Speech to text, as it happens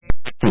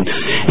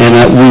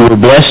and we were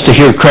blessed to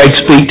hear Craig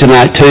speak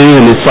tonight too,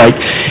 and it's like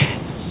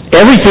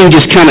everything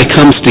just kind of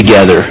comes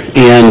together.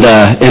 And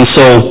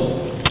so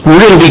we're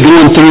going to be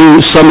going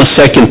through some of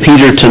 2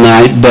 Peter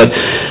tonight, but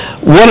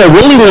what I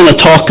really want to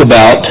talk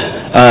about,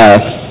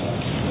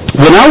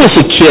 when I was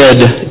a kid,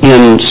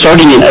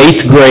 starting in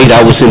 8th grade,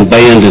 I was in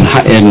band,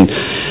 and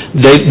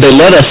they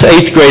let us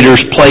 8th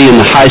graders play in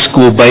the high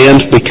school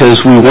band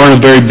because we weren't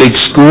a very big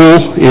school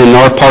in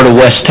our part of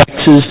West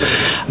Texas.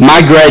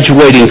 My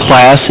graduating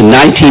class in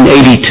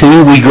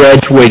 1982, we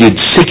graduated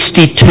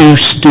 62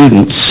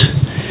 students.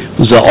 It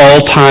was an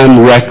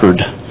all-time record.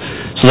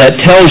 So that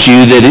tells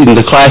you that in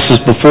the classes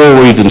before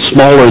were even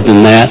smaller than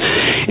that.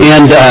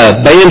 And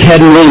band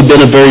hadn't really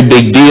been a very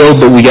big deal,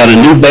 but we got a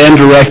new band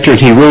director,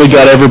 and he really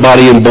got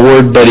everybody on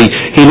board, but he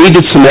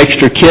needed some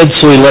extra kids,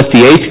 so he let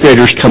the 8th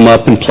graders come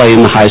up and play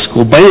in the high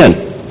school band,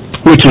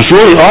 which was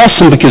really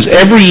awesome because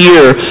every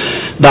year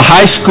the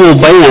high school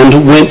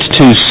band went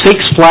to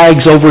Six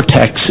Flags over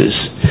Texas.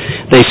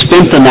 They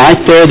spent the night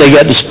there. They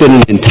got to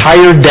spend an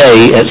entire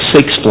day at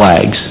Six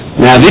Flags.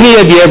 Now, have any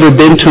of you ever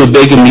been to a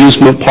big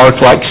amusement park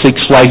like Six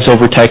Flags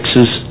over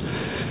Texas?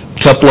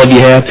 A couple of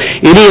you have.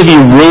 Any of you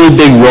really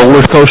big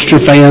roller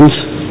coaster fans?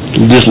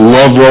 You just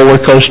love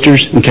roller coasters?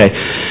 Okay.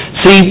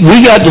 See,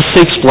 we got to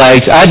Six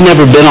Flags. I'd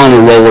never been on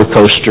a roller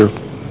coaster.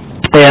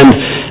 And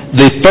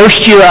the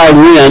first year I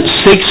went,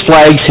 Six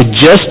Flags had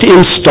just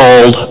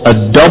installed a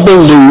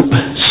double-loop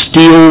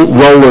steel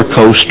roller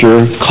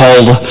coaster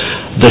called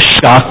the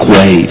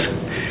Shockwave.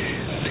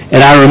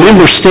 And I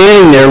remember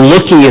standing there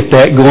looking at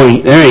that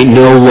going, there ain't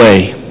no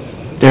way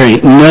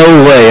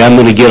I'm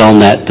going to get on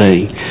that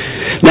thing.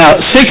 Now,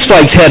 Six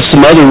Flags had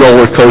some other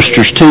roller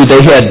coasters too. They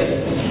had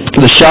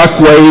the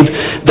Shockwave.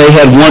 They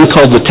had one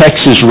called the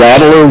Texas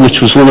Rattler, which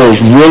was one of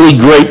those really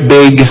great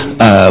big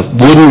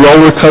wooden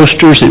roller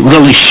coasters. It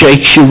really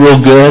shakes you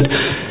real good.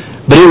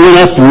 But it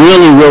went up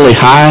really, really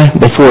high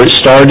before it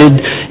started,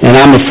 and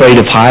I'm afraid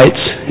of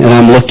heights. And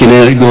I'm looking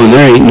at it going,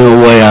 there ain't no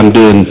way I'm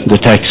doing the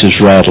Texas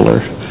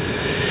Rattler.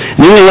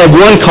 And then we had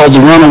one called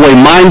the Runaway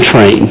Mine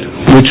Train,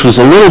 which was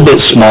a little bit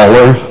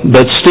smaller,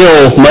 but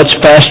still much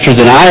faster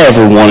than I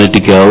ever wanted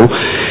to go.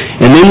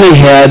 And then they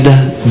had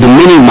the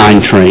Mini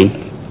Mine Train.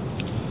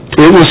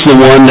 It was the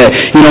one that,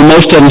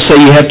 most of them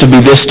say you have to be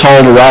this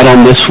tall to ride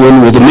on this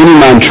one. Well, the Mini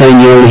Mine Train,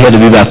 you only had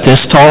to be about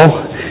this tall.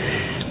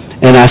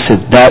 And I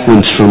said, that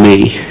one's for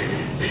me.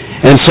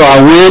 And so I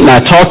went and I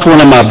talked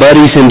one of my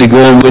buddies into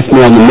going with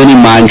me on the Mini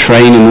Mine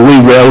Train, and we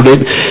rode it.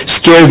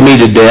 Scared me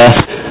to death.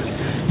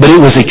 But it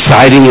was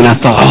exciting, and I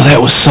thought, oh, that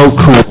was so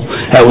cool.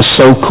 That was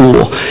so cool.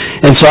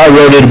 And so I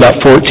rode it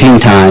about 14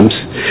 times.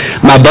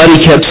 My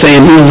buddy kept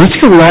saying, let's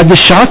go ride the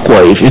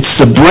Shockwave. It's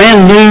the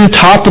brand new,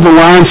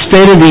 top-of-the-line,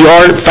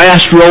 state-of-the-art,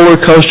 fast roller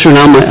coaster. And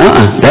I'm like,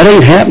 that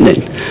ain't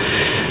happening.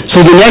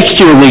 So the next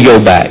year we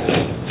go back,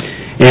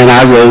 and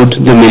I rode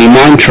the Mini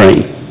Mine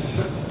Train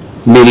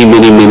many,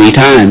 many, many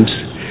times.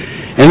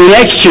 And the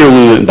next year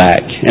we went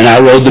back, and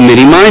I rode the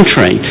Mini Mine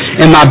Train.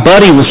 And my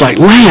buddy was like,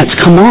 Lance,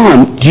 come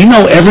on. Do you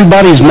know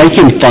everybody's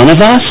making fun of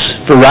us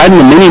for riding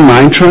the Mini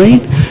Mine Train?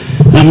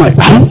 And I'm like,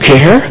 I don't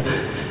care,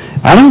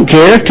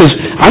 because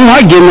I'm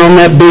not getting on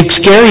that big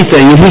scary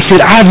thing. And he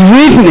said, I've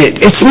ridden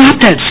it. It's not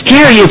that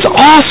scary. It's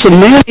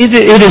awesome, man. It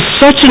is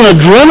such an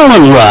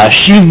adrenaline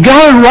rush. You've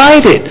got to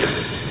ride it.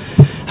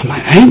 I'm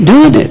like, I ain't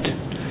doing it.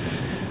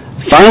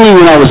 Finally,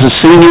 when I was a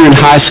senior in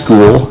high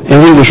school,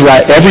 and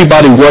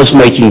everybody was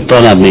making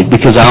fun of me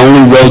because I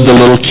only rode the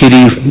little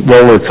kiddie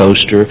roller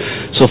coaster.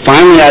 So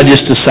finally I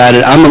just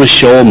decided I'm going to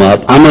show them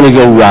up. I'm going to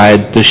go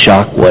ride the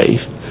Shockwave.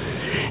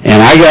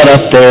 And I got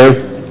up there,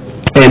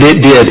 and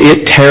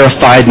it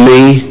terrified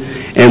me.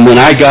 And when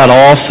I got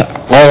off,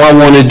 all I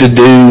wanted to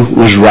do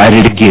was ride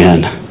it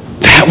again.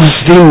 That was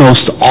the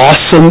most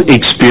awesome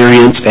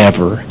experience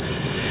ever.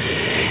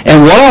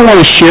 And what I want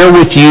to share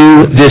with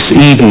you this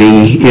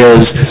evening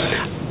is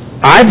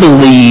I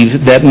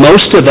believe that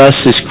most of us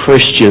as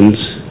Christians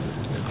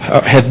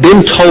have been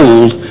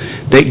told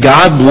that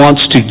God wants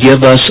to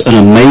give us an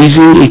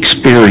amazing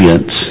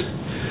experience,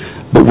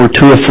 but we're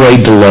too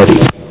afraid to let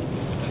Him.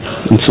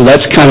 And so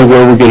that's kind of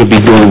where we're going to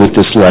be doing with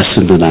this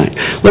lesson tonight.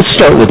 Let's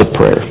start with a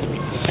prayer.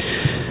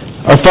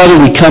 Our Father,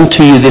 we come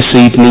to you this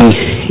evening,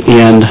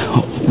 and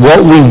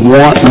what we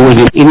want more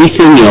than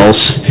anything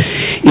else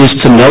is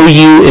to know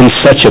you in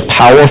such a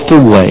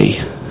powerful way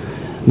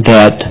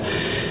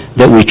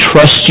that we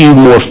trust you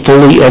more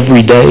fully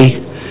every day,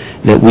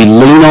 that we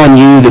lean on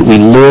you, that we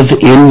live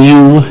in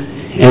you,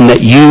 and that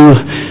you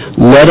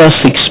let us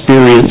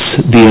experience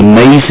the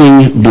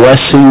amazing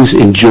blessings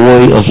and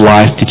joy of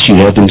life that you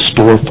have in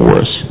store for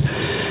us.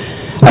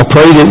 I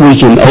pray that we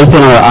can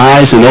open our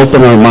eyes and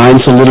open our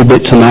minds a little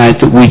bit tonight,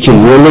 that we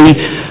can really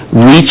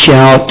reach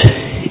out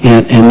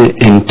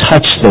and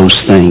touch those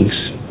things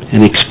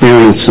and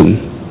experience them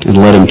and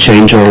let them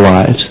change our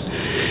lives.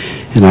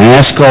 And I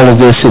ask all of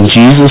this in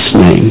Jesus'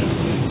 name.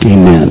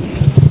 Amen.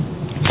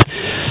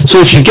 So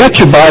if you've got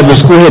your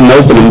Bibles, go ahead and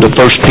open them to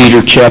 2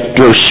 Peter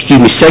chapter 1.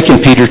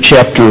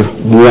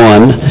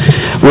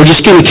 We're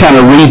just going to kind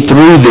of read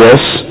through this.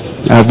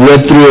 I've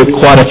read through it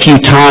quite a few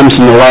times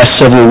in the last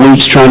several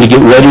weeks trying to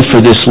get ready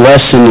for this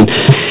lesson.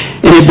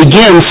 And it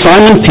begins,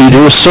 Simon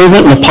Peter, a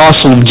servant and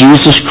apostle of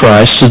Jesus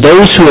Christ, to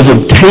those who have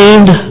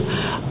obtained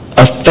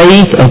a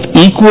faith of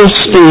equal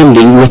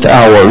standing with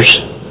ours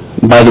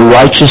by the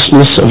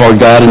righteousness of our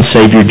God and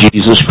Savior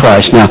Jesus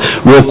Christ. Now,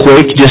 real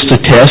quick, just a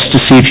test to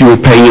see if you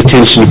were paying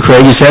attention to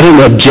Craig. Is that an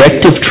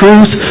objective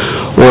truth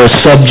or a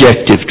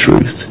subjective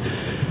truth?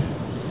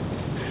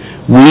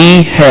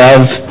 We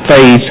have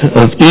faith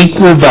of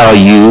equal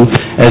value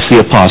as the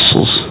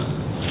apostles.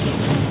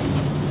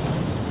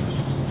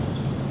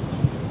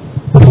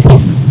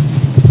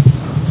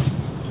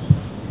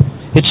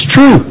 It's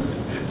true,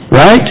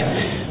 right?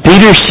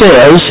 Peter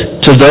says,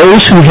 to those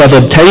who have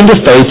obtained a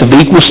faith of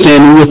equal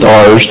standing with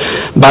ours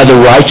by the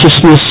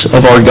righteousness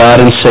of our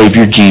God and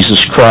Savior Jesus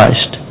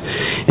Christ.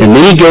 And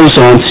then he goes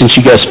on, since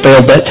you guys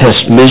failed that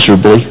test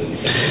miserably,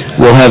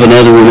 we'll have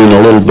another one in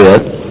a little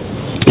bit.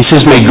 He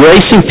says, may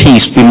grace and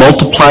peace be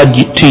multiplied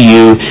to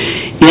you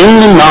in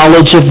the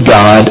knowledge of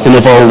God and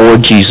of our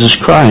Lord Jesus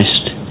Christ.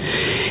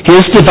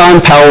 His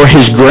divine power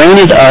has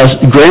granted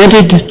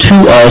to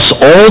us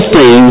all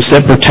things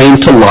that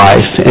pertain to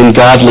life and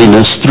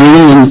godliness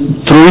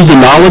through the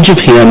knowledge of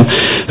Him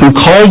who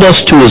called us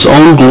to His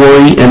own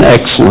glory and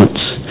excellence,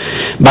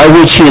 by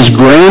which He has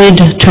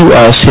granted to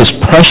us His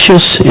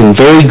precious and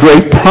very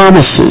great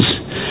promises,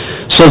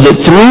 so that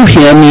through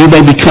Him you may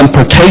become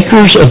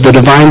partakers of the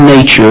divine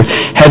nature,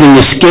 having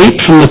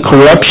escaped from the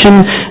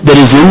corruption that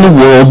is in the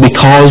world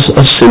because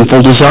of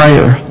sinful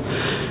desire.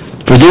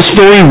 For this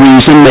very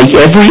reason, make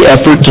every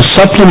effort to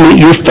supplement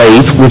your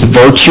faith with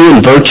virtue,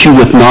 and virtue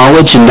with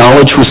knowledge, and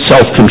knowledge with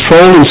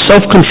self-control, and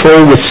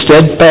self-control with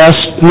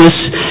steadfastness,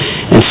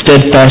 and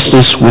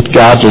steadfastness with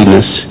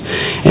godliness,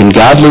 and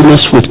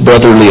godliness with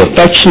brotherly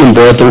affection, and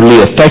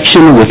brotherly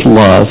affection with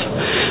love.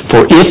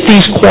 For if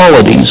these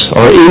qualities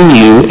are in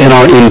you and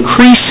are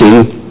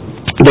increasing,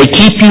 they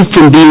keep you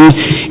from being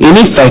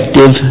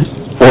ineffective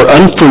or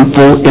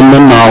unfruitful in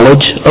the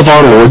knowledge of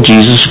our Lord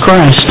Jesus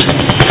Christ.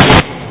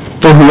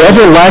 For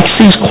whoever lacks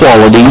these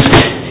qualities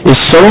is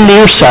so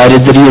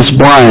nearsighted that he is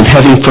blind,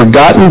 having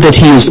forgotten that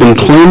he has been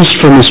cleansed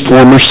from his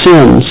former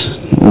sins.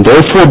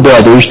 Therefore,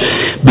 brothers,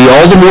 be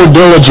all the more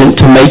diligent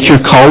to make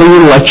your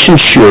calling and election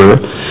sure,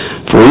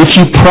 for if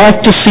you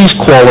practice these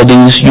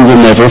qualities, you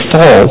will never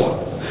fall.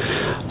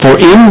 For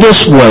in this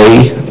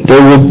way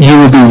there will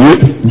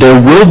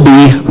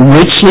be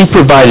richly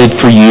provided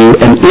for you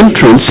an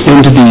entrance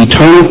into the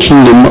eternal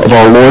kingdom of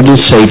our Lord and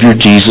Savior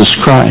Jesus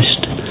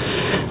Christ.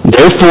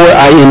 Therefore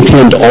I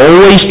intend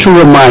always to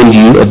remind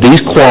you of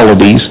these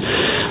qualities,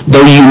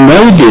 though you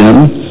know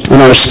them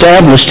and are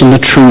established in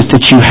the truth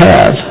that you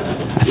have.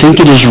 I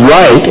think it is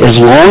right, as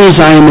long as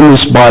I am in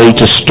this body,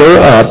 to stir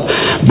up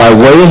by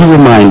way of a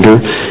reminder,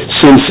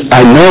 since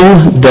I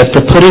know that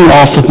the putting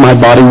off of my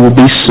body will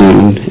be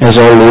soon, as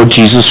our Lord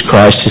Jesus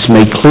Christ has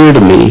made clear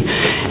to me,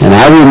 and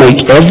I will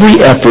make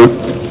every effort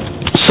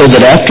so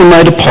that after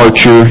my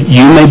departure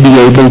you may be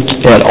able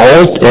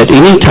at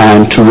any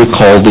time to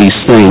recall these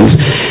things.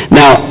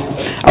 Now,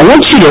 I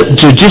want you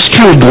to just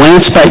kind of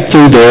glance back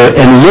through there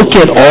and look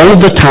at all of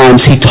the times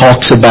he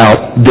talks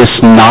about this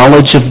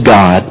knowledge of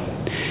God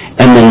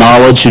and the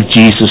knowledge of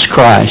Jesus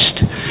Christ.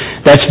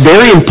 That's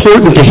very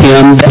important to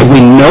him, that we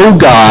know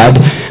God,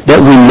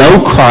 that we know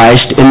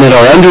Christ, and that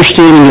our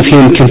understanding of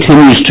Him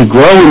continues to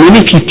grow. And then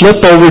if you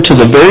flip over to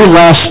the very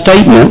last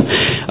statement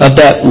of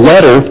that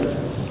letter,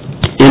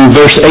 in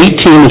verse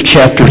 18 of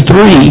chapter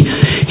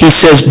 3, he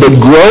says, but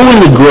grow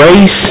in the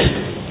grace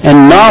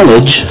and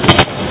knowledge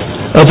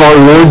of our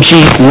Lord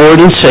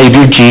and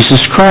Savior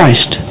Jesus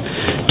Christ.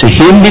 To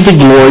Him be the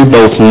glory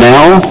both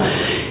now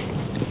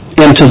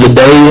and to the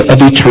day of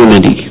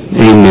eternity.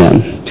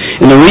 Amen.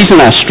 And the reason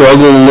I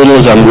struggle a little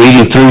as I'm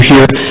reading through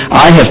here,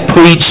 I have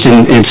preached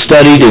and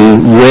studied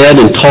and read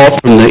and taught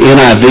from the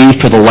NIV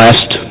for the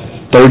last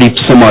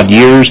 30-some-odd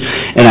years,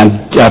 and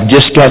I've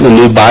just gotten a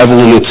new Bible,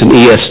 and it's an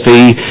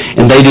ESV,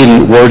 and they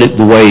didn't word it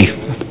the way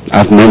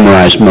I've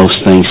memorized most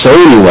things. So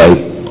anyway,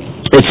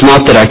 it's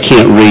not that I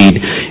can't read,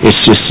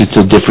 it's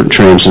a different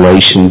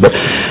translation. But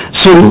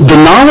so the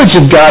knowledge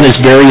of God is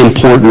very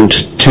important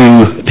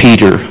to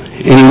Peter,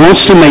 and he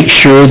wants to make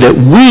sure that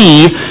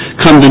we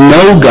come to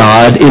know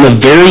God in a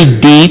very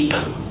deep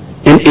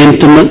and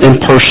intimate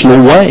and personal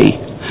way.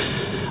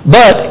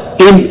 But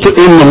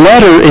in the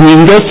letter, and you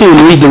can go through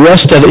and read the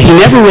rest of it, he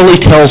never really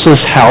tells us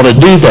how to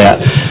do that.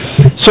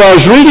 So I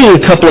was reading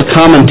a couple of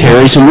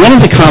commentaries, and one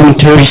of the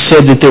commentaries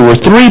said that there were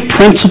three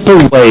principal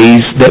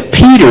ways that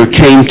Peter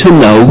came to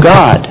know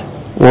God,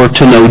 or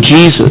to know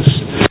Jesus.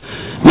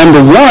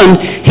 Number one,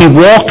 he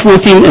walked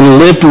with Him and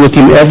lived with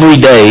Him every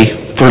day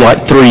for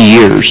like 3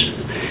 years.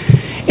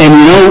 And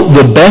you know,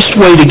 the best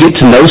way to get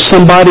to know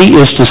somebody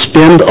is to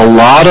spend a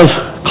lot of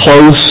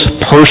close,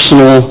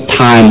 personal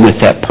time with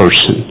that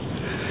person.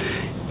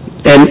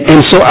 And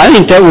so I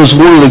think that was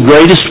one of the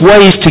greatest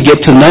ways to get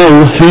to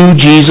know who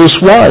Jesus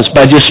was,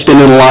 by just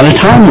spending a lot of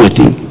time with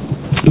Him.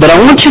 But I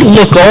want you to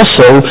look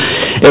also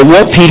at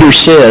what Peter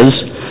says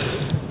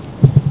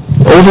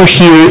over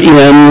here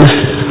in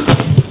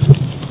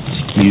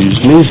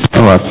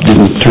Oh, I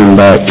didn't turn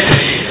back.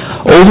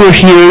 Over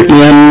here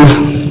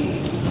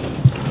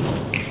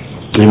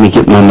let me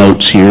get my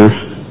notes here.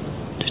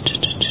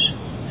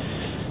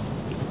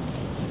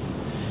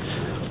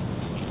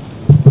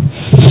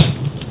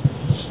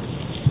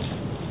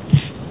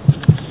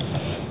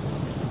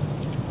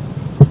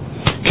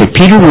 Okay,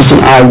 Peter was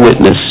an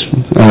eyewitness.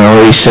 I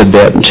already said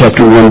that in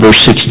chapter 1,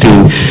 verse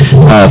 16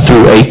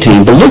 through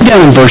 18. But look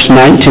down in verse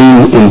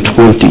 19 and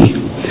 20.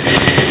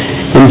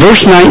 In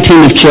verse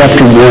 19 of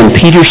chapter 1,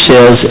 Peter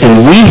says,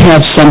 "And we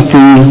have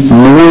something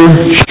more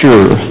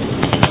sure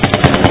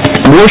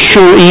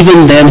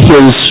even than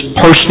his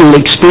personal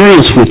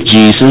experience with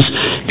Jesus."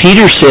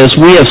 Peter says,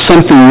 "We have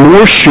something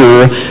more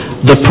sure,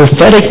 the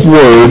prophetic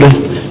word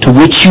to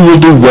which you will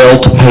do well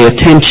to pay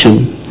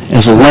attention,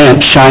 as a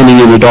lamp shining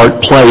in a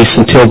dark place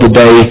until the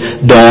day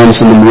dawns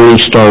and the morning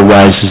star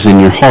rises in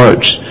your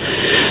hearts."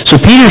 So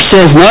Peter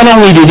says not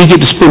only did he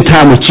get to spend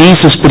time with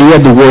Jesus, but he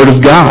had the Word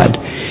of God.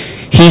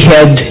 He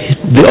had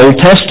the Old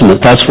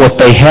Testament. That's what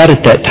they had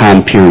at that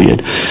time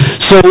period.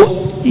 So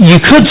you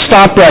could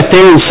stop right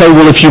there and say,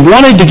 well, if you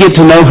wanted to get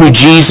to know who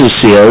Jesus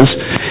is,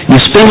 you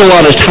spend a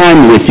lot of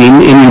time with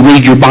him and you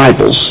read your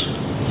Bibles.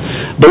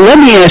 But let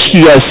me ask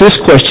you guys this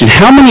question.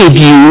 How many of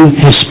you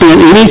have spent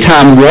any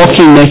time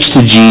walking next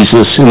to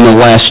Jesus in the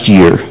last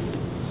year?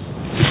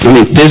 I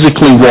mean,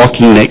 physically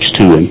walking next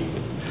to him.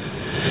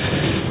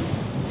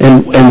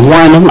 And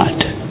why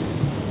not?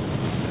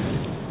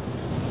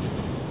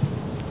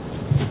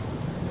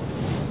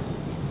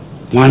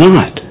 Why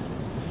not?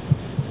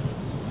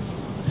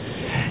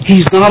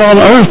 He's not on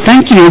earth.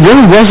 Thank you. It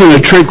really wasn't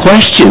a trick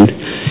question.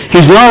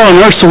 He's not on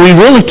earth, so we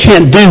really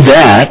can't do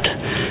that.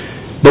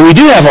 But we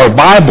do have our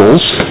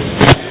Bibles,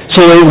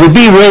 so it would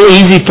be real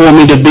easy for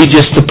me to be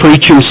just the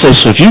preacher and say,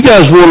 so if you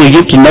guys want to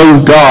get to know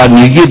God and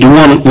you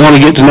want to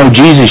get to know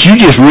Jesus, you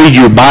just read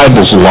your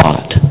Bibles a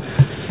lot.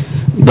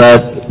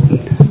 But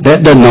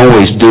that doesn't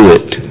always do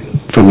it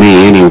for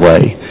me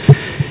anyway.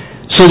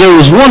 So there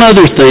was one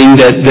other thing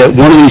that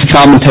one of these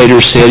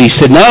commentators said. He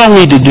said not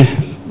only did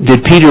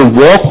Peter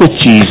walk with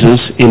Jesus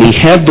and he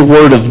had the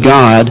Word of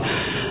God,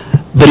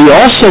 but he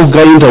also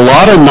gained a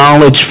lot of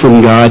knowledge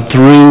from God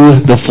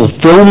through the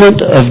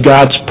fulfillment of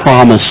God's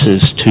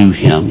promises to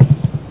him.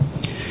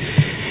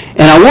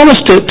 And I want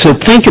us to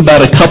think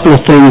about a couple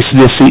of things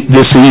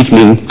this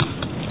evening.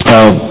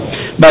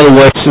 By the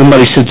way,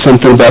 somebody said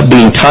something about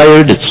being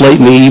tired. It's late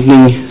in the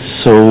evening,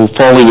 so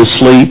falling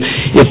asleep.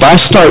 If I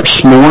start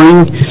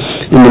snoring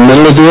in the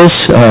middle of this,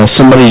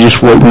 somebody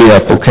just wake me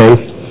up, okay?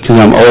 Because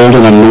I'm old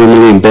and I'm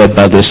normally in bed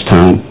by this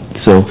time.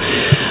 So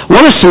I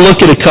want us to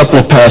look at a couple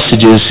of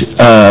passages.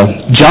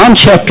 John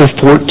chapter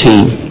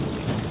 14.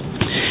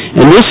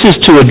 And this is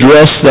to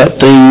address that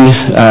thing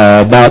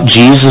about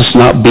Jesus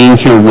not being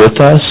here with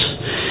us.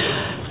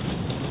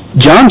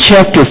 John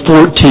chapter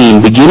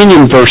 14, beginning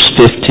in verse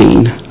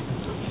 15,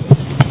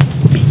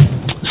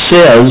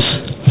 says,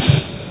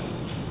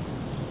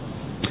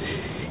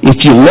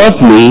 "If you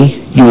love me,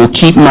 you will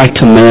keep my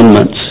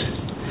commandments.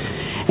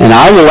 And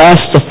I will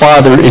ask the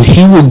Father, and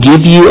he will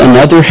give you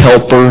another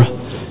helper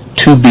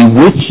to be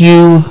with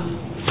you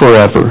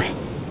forever.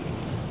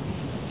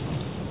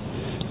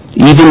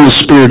 Even the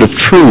Spirit of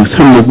truth,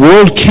 whom the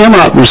world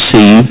cannot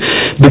receive,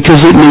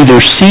 because it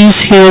neither sees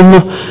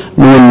him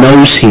nor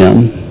knows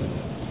him.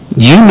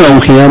 You know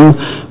him,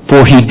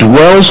 for he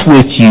dwells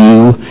with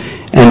you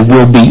and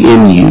will be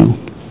in you."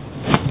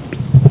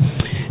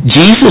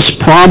 Jesus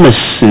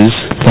promises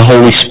the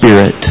Holy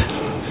Spirit.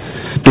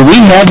 Do we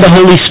have the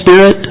Holy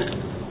Spirit?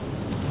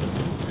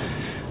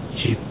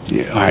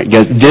 All right,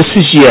 this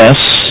is yes,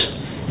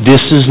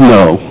 this is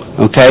no,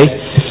 okay?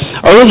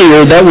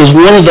 Earlier, that was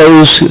one of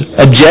those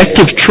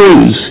objective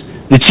truths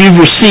that you've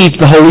received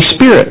the Holy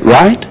Spirit,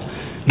 right?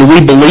 Do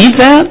we believe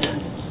that?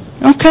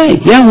 Okay,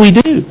 yeah, we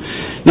do.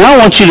 Now I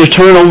want you to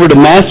turn over to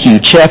Matthew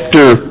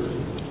chapter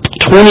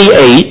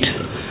 28,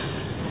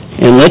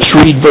 and let's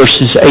read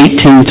verses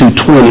 18 through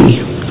 20.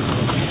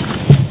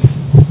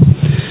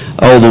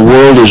 Oh, the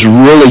world is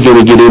really going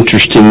to get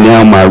interesting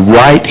now. My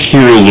right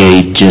hearing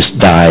aid just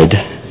died.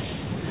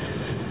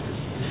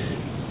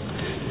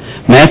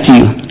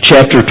 Matthew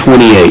chapter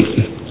 28.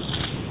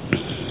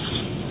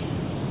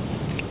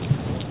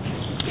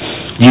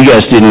 You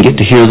guys didn't get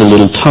to hear the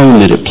little tone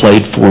that it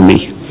played for me.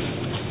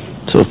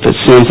 So if it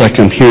sounds like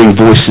I'm hearing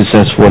voices,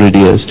 that's what it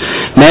is.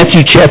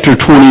 Matthew chapter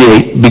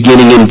 28,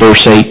 beginning in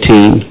verse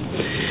 18.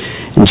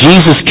 "And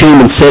Jesus came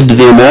and said to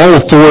them, All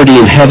authority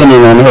in heaven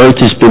and on earth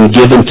has been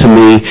given to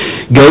me.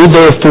 Go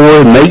therefore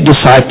and make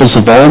disciples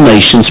of all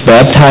nations,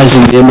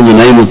 baptizing them in the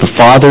name of the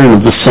Father and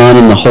of the Son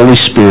and the Holy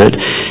Spirit,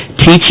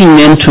 teaching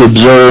them to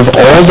observe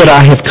all that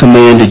I have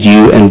commanded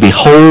you. And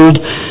behold,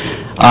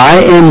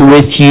 I am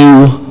with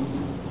you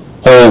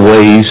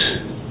always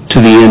to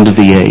the end of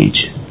the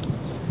age."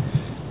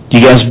 Do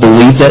you guys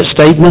believe that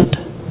statement?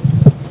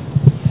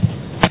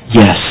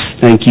 Yes.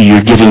 Thank you.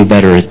 You're getting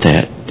better at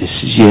that. This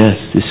is yes.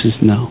 This is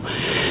no.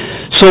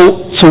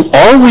 So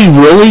are we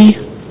really,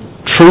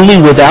 truly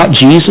without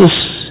Jesus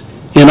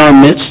in our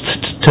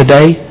midst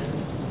today?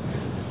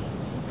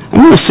 I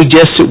I'm going to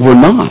suggest that we're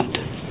not.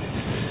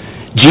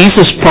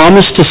 Jesus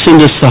promised to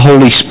send us the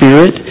Holy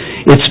Spirit.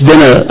 It's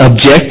been an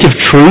objective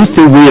truth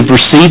that we have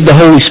received the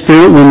Holy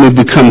Spirit when we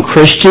become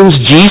Christians.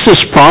 Jesus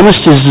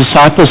promised his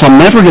disciples, I'm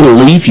never going to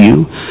leave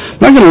you.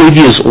 I'm not going to leave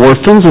you as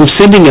orphans. I'm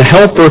sending a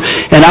helper,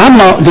 and I'm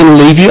not going to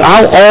leave you.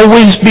 I'll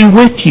always be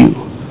with you.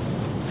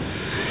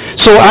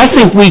 So I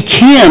think we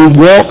can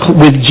walk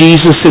with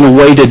Jesus in a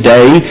way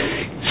today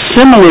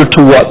similar to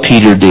what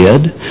Peter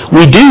did.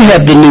 We do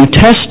have the New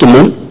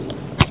Testament,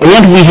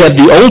 and we have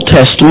the Old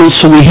Testament,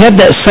 so we have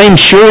that same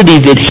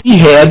surety that he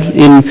had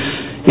in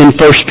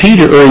 1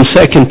 Peter or in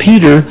 2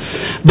 Peter.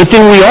 But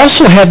then we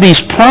also have these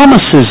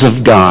promises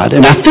of God.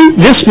 And I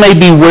think this may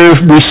be where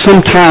we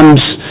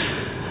sometimes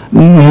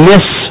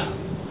miss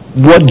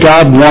what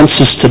God wants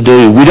us to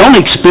do. We don't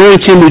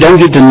experience him, we don't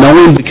get to know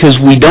him because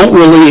we don't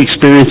really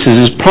experience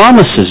his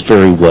promises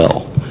very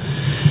well.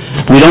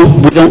 We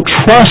don't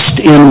trust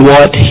in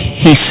what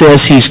he says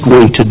he's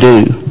going to do.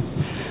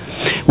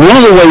 One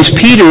of the ways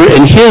Peter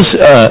and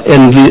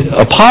the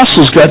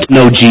apostles got to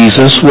know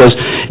Jesus was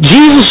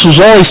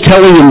always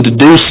telling them to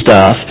do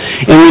stuff,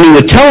 and when he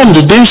would tell them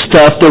to do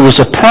stuff, there was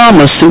a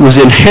promise that was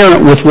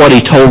inherent with what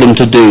he told them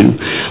to do.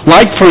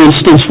 Like, for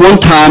instance, one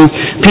time,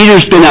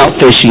 Peter's been out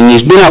fishing.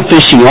 He's been out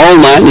fishing all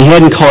night, and he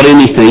hadn't caught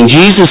anything.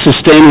 Jesus is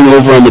standing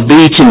over on the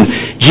beach, and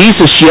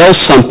Jesus yells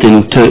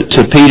something to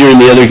Peter and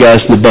the other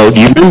guys in the boat.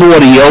 Do you remember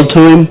what he yelled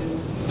to him?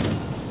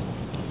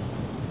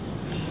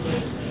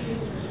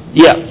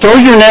 Yeah, throw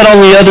your net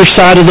on the other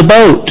side of the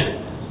boat.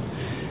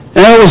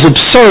 And that was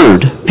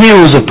absurd. Peter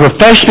was a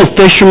professional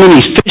fisherman.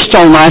 He's fished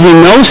all night. He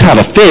knows how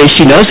to fish.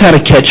 He knows how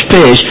to catch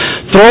fish.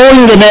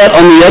 Throwing the net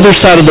on the other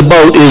side of the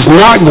boat is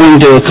not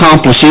going to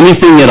accomplish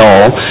anything at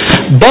all.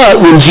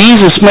 But when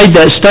Jesus made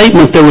that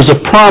statement, there was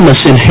a promise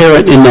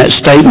inherent in that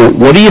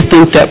statement. What do you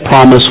think that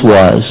promise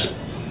was?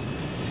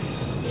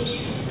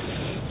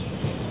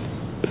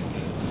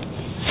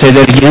 Say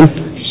that again?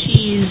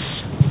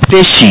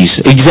 Fishies,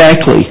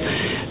 exactly.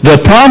 The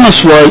promise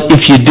was,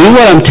 if you do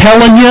what I'm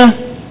telling you,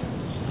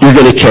 you're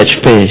going to catch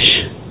fish.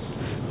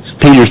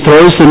 Peter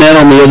throws the net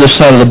on the other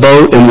side of the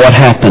boat, and what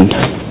happened?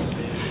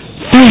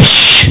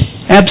 Fish!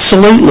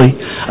 Absolutely.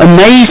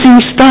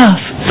 Amazing stuff.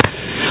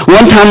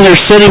 One time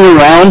they're sitting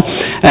around,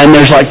 and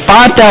there's like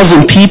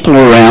 5,000 people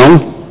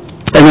around,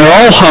 and they're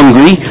all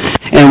hungry,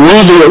 and one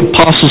of the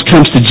apostles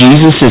comes to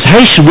Jesus and says,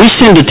 hey, should we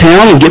send to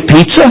town and get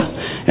pizza?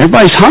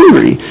 Everybody's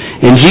hungry.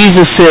 And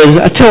Jesus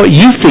says, I tell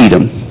you, you feed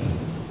them.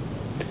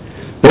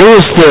 There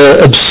was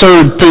the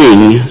absurd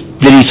thing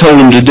that he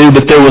told him to do,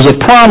 but there was a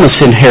promise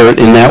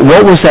inherent in that.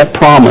 What was that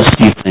promise,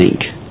 do you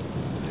think?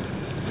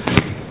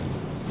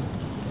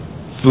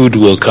 Food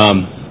will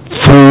come.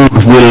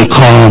 Food will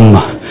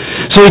come.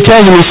 So he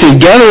tells them, he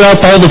said, gather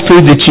up all the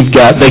food that you've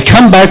got. They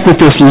come back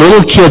with this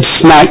little kid's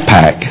snack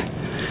pack,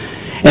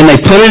 and they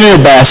put it in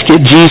a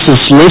basket. Jesus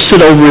lifts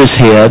it over his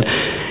head.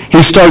 He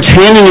starts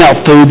handing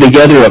out food. They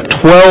gather up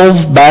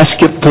 12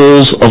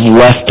 basketfuls of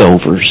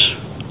leftovers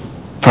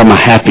from a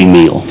Happy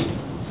Meal.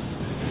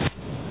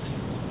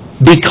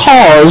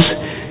 Because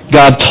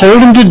God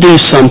told them to do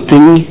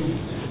something,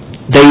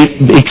 they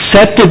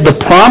accepted the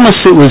promise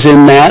that was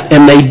in that,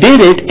 and they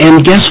did it,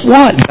 and guess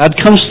what? God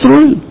comes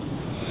through.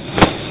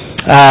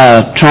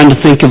 Trying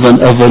to think of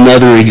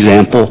another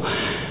example.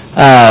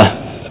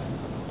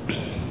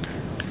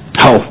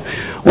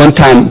 One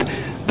time,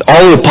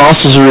 all the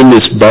apostles are in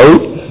this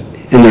boat,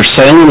 and they're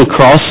sailing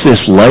across this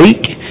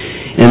lake,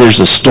 and there's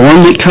a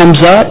storm that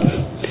comes up.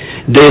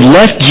 They had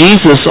left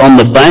Jesus on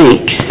the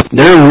bank.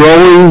 They're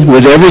rowing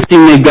with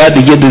everything they've got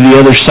to get to the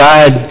other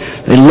side.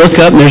 They look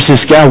up, and there's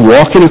this guy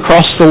walking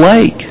across the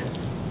lake.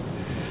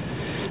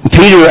 And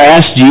Peter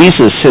asked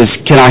Jesus, says,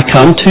 can I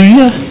come to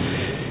you?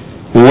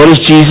 And what does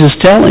Jesus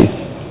tell him?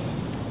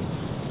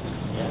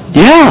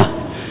 Yeah,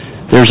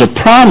 there's a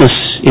promise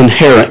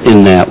inherent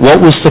in that. What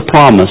was the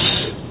promise?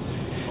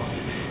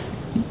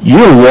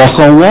 You're going to walk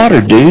on water,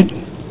 dude.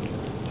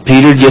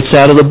 Peter gets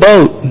out of the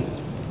boat,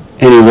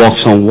 and he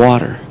walks on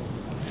water.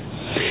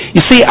 You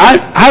see,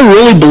 I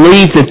really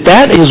believe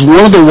that is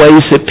one of the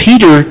ways that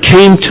Peter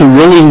came to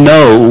really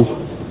know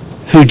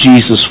who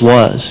Jesus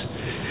was.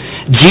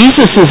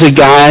 Jesus is a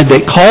guy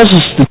that calls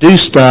us to do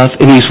stuff,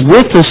 and he's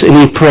with us, and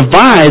he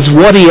provides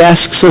what he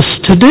asks us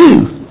to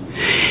do.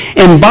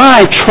 And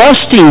by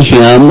trusting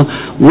him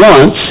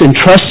once, and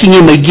trusting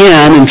him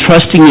again, and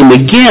trusting him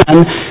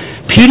again,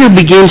 Peter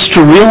begins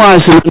to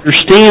realize and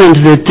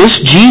understand that this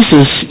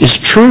Jesus is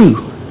true.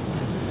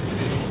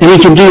 And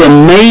he can do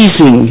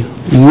amazing,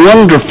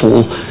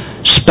 wonderful,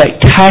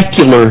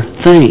 spectacular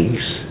things.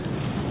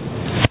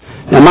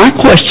 Now my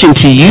question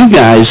to you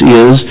guys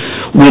is,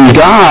 when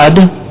God,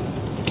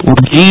 or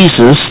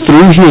Jesus,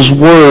 through his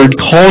word,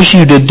 calls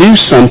you to do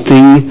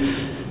something,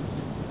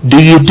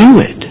 do you do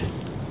it?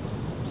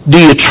 Do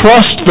you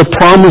trust the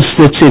promise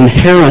that's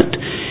inherent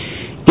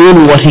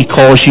in what he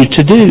calls you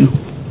to do?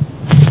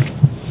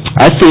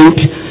 I think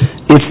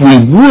if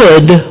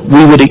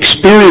we would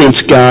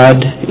experience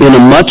God in a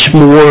much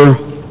more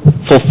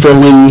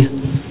fulfilling,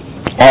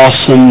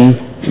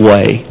 awesome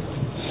way.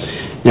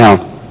 Now,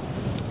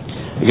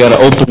 I got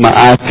to open my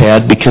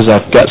iPad because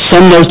I've got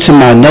some notes in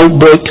my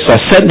notebook. So I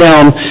sat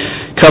down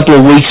a couple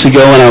of weeks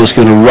ago and I was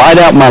going to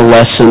write out my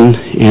lesson,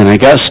 and I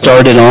got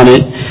started on it.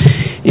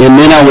 And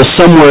then I was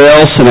somewhere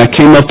else and I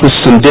came up with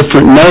some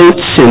different notes,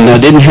 and I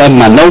didn't have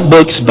my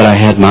notebooks, but I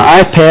had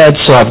my iPad,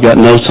 so I've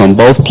got notes on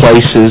both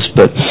places.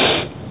 But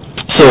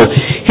so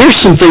here's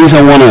some things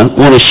I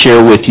want to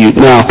share with you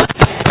now.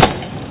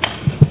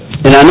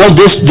 And I know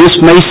this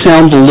may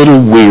sound a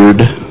little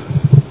weird.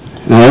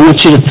 And I don't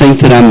want you to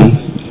think that I'm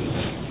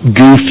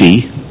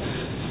goofy.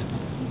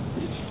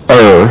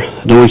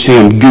 I don't want you to think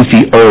I'm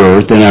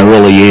goofy-er than I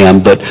really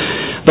am. But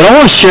I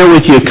want to share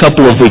with you a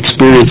couple of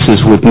experiences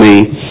with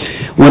me.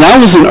 When I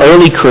was an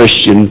early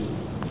Christian,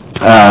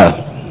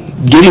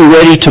 getting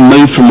ready to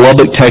move from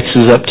Lubbock,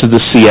 Texas up to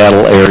the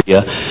Seattle area,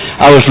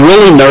 I was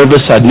really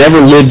nervous. I'd never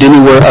lived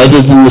anywhere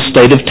other than the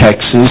state of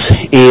Texas,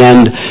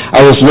 and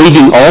I was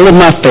leaving all of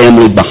my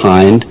family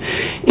behind.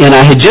 And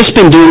I had just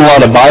been doing a lot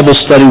of Bible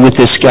study with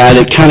this guy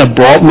that kind of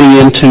brought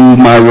me into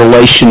my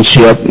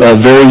relationship, a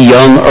very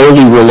young,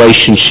 early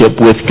relationship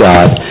with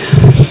God.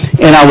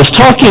 And I was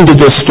talking to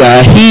this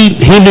guy.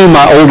 He knew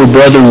my older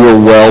brother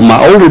real well. My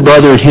older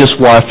brother and his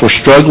wife were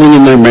struggling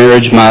in their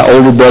marriage. My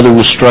older brother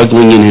was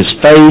struggling in his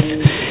faith.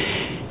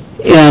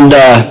 And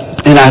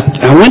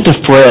I went to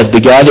Fred, the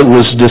guy that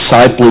was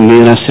discipling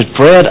me, and I said,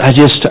 Fred, I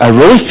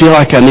really feel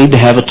like I need to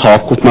have a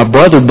talk with my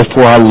brother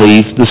before I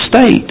leave the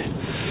state.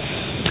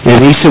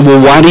 And he said,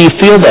 well, why do you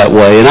feel that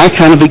way? And I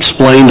kind of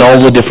explained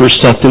all the different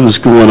stuff that was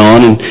going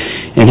on,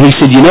 and he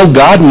said, you know,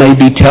 God may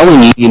be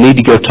telling you need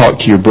to go talk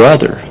to your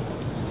brother.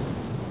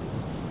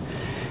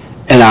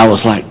 And I was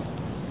like,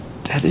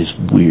 that is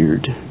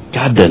weird.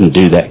 God doesn't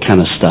do that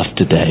kind of stuff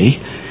today.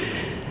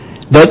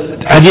 But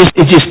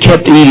it just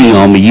kept eating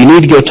on me. You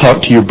need to go talk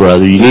to your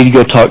brother. You need to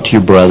go talk to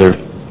your brother.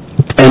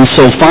 And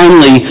so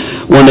finally,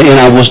 and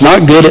I was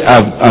not good.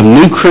 I'm a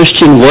new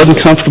Christian, wasn't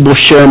comfortable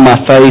sharing my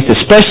faith,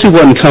 especially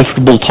wasn't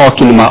comfortable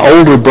talking to my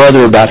older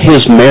brother about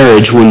his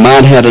marriage when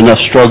mine had enough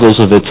struggles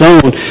of its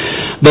own.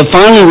 But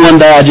finally one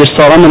day I just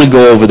thought, I'm going to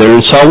go over there.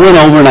 And so I went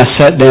over and I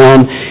sat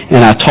down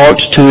and I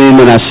talked to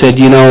him and I said,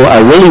 you know, I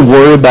really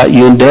worry about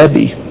you and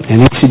Debbie.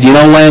 And he said, you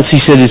know, Lance,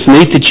 he said, it's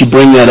neat that you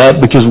bring that up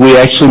because we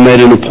actually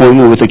made an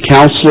appointment with a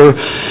counselor.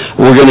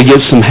 We're going to get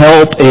some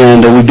help,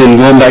 and we've been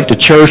going back to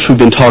church. We've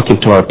been talking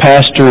to our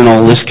pastor and all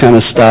this kind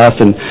of stuff.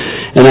 And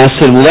I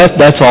said, well,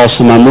 that's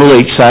awesome. I'm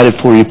really excited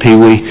for you,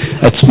 Pee-wee.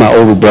 That's my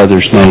older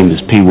brother's name is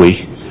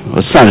Pee-wee.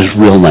 Well, it's not his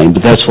real name,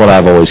 but that's what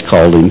I've always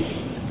called him.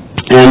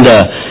 And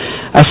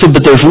I said,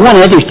 but there's one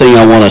other thing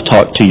I want to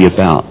talk to you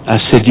about. I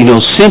said, you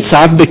know, since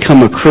I've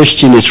become a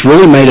Christian, it's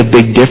really made a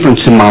big difference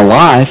in my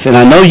life. And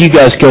I know you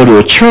guys go to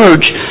a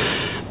church,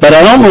 but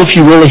I don't know if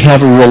you really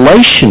have a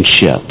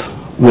relationship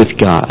with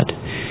God.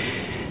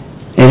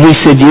 And he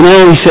said,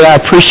 I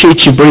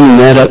appreciate you bringing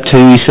that up too.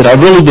 He said, I've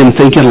really been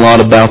thinking a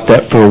lot about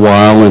that for a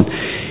while. And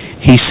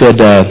he said,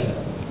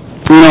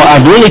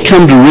 I've really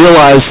come to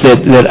realize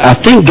that I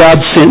think God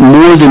sent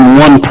more than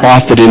one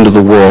prophet into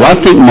the world. I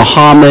think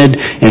Muhammad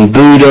and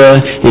Buddha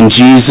and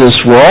Jesus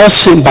were all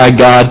sent by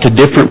God to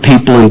different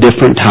people in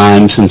different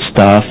times and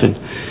stuff.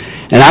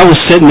 And I was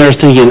sitting there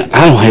thinking,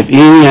 I don't have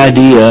any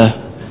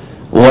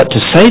idea what to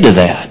say to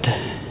that.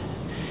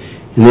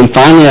 And then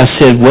finally I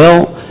said,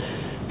 well,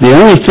 the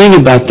only thing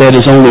about that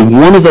is only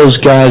one of those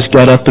guys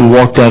got up and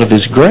walked out of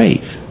his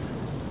grave.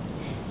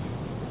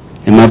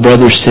 And my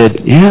brother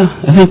said,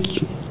 I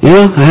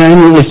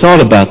hadn't really thought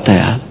about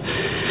that.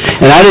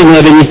 And I didn't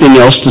have anything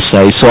else to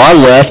say, so I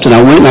left and I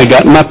went and I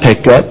got in my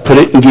pickup,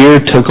 put it in gear,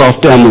 took off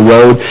down the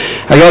road.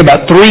 I got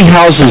about 3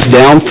 houses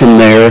down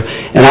from there,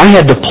 and I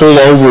had to pull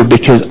over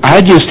because I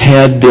just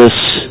had this,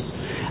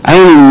 I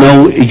don't even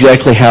know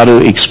exactly how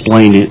to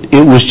explain it.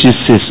 It was just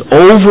this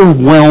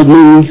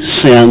overwhelming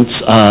sense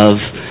of,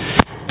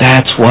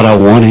 that's what I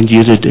wanted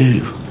you to do.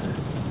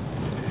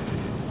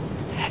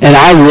 And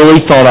I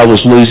really thought I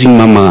was losing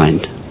my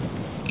mind.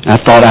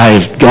 I thought I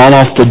had gone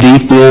off the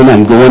deep end.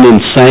 I'm going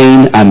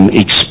insane. I'm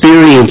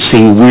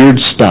experiencing weird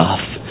stuff.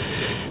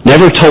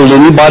 Never told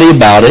anybody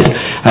about it.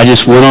 I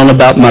just went on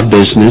about my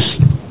business.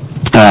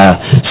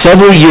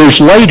 Several years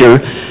later,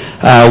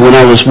 when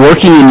I was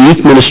working in youth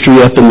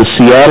ministry up in the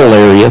Seattle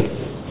area,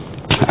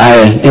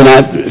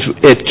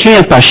 at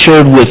camp I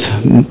shared with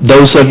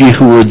those of you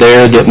who were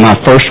there that my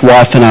first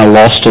wife and I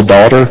lost a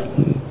daughter,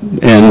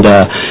 and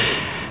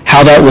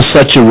how that was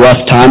such a rough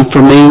time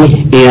for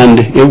me. And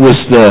it was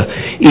the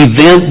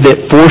event that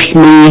forced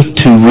me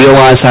to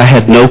realize I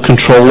had no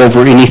control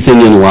over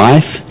anything in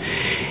life.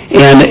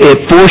 And it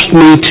forced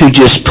me to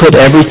just put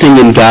everything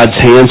in God's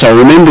hands. I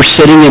remember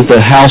sitting at the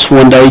house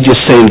one day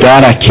just saying,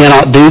 God, I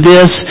cannot do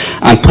this.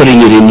 I'm putting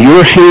it in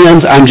your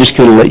hands. I'm just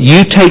going to let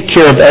you take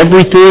care of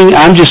everything.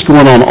 I'm just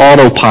going on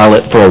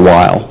autopilot for a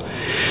while.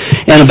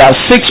 And about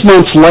 6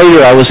 months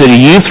later, I was at a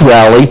youth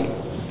rally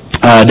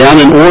down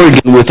in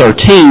Oregon with our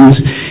teens.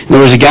 There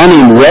was a guy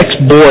named Rex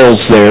Boyles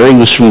there. He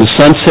was from the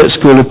Sunset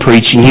School of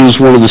Preaching. He was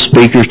one of the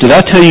speakers. Did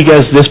I tell you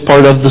guys this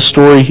part of the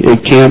story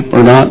at camp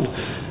or not?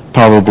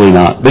 Probably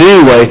not. But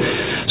anyway,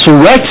 So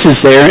Rex is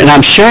there, and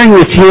I'm sharing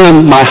with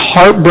him my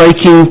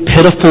heartbreaking,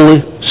 pitiful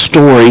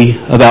story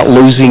about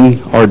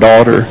losing our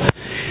daughter.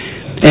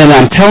 And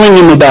I'm telling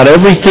him about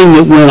everything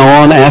that went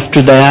on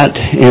after that,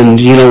 and,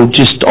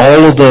 just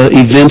all of the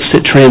events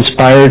that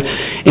transpired,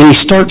 and he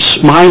starts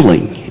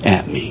smiling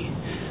at me.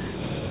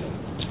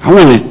 I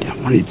wanted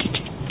to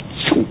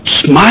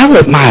smile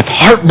at my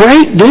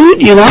heartbreak,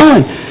 dude,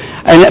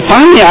 And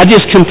finally I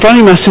just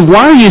confronted him. I said,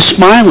 why are you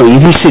smiling?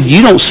 And he said,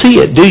 you don't see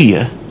it, do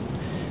you?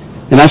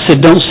 And I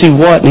said, don't see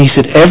what? And he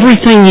said,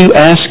 everything you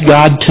asked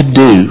God to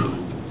do,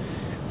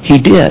 He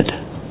did.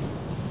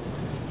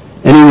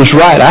 And he was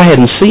right. I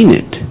hadn't seen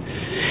it.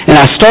 And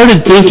I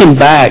started thinking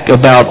back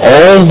about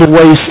all the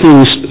ways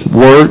things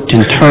worked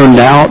and turned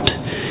out.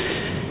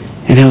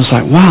 And it was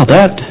like, wow,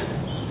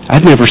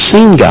 I'd never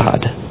seen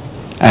God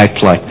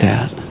act like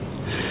that.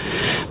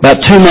 About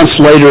 2 months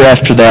later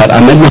after that,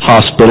 I'm in the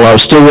hospital. I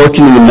was still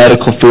working in the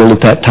medical field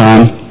at that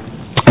time.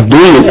 I'm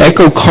doing an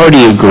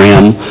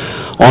echocardiogram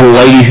on a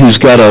lady who's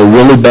got a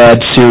really bad,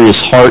 serious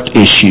heart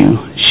issue.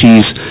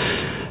 She's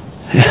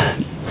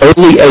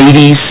early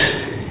 80s,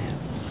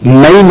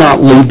 may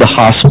not leave the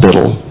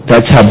hospital.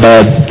 That's how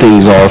bad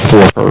things are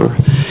for her.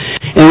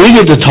 And we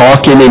get to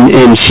talking,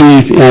 and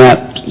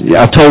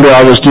I told her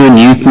I was doing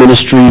youth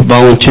ministry,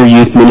 volunteer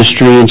youth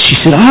ministry, and she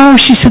said,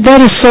 that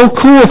is so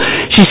cool.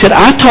 She said,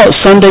 I taught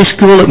Sunday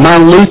school at my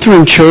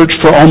Lutheran church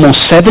for almost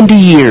 70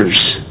 years.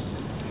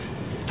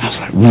 I was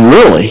like,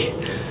 really?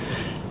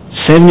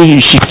 70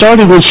 years. She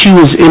started when she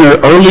was in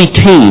her early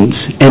teens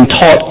and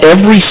taught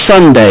every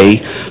Sunday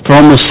for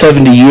almost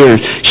 70 years.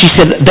 She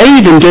said, they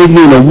even gave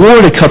me an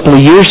award a couple of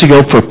years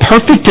ago for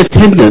perfect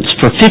attendance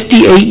for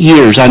 58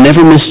 years. I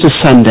never missed a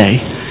Sunday.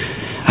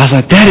 I was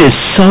like, that is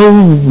so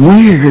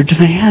weird,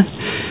 man.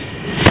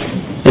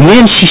 And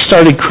then she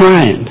started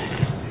crying.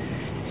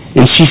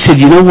 And she said,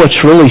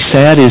 what's really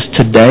sad is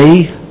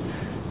today,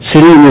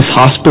 sitting in this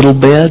hospital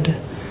bed,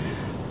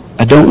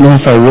 I don't know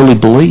if I really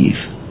believe.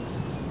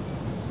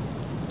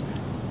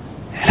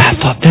 And I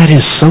thought, that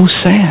is so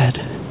sad.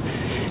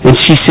 And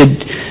she said,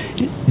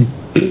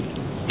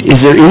 is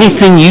there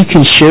anything you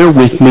can share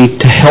with me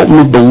to help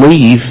me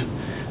believe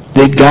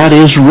that God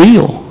is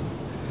real?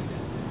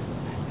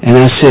 And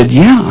I said,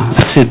 yeah.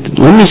 I said,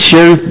 let me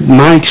share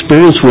my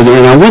experience with her.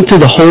 And I went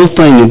through the whole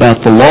thing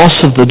about the loss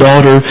of the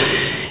daughter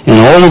and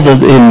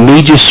and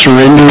me just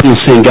surrendering and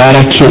saying, God,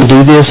 I can't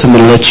do this. I'm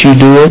going to let you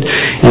do it.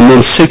 And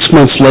then 6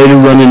 months later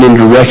running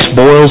into Rex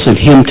Boyles and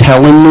him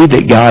telling me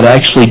that God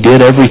actually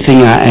did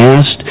everything I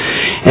asked.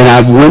 And I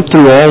went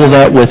through all of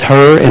that with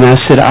her, and I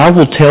said, I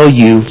will tell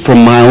you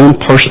from my own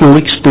personal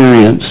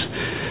experience,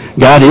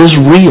 God is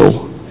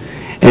real,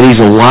 and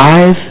He's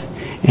alive,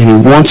 and He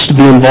wants to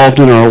be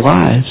involved in our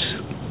lives.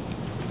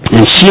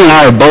 And she and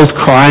I are both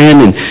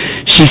crying, and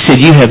she said,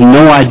 you have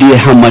no idea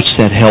how much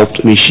that helped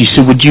me. She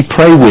said, would you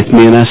pray with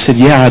me? And I said,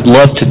 yeah, I'd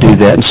love to do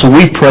that. And so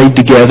we prayed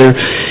together,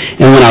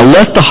 and when I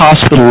left the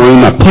hospital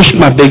room, I pushed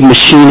my big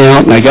machine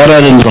out, and I got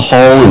out into the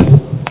hall,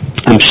 and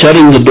I'm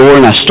shutting the door,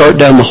 and I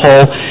start down the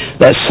hall.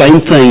 That same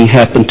thing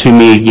happened to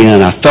me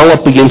again. I fell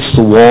up against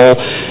the wall,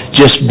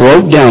 just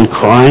broke down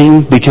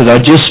crying because I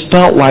just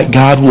felt like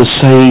God was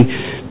saying,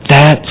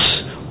 that's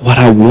what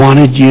I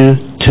wanted you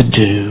to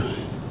do.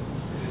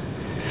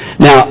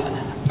 Now,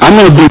 I'm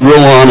going to be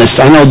real honest.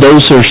 I know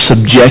those are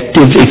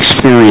subjective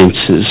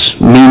experiences,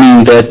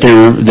 meaning that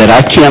I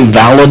can't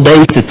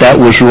validate that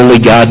was really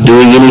God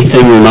doing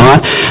anything or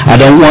not. I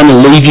don't want to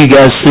leave you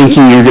guys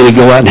thinking you're going to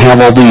go out and have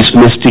all these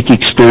mystic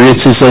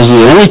experiences. Those are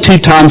the only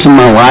 2 times in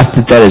my life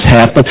that has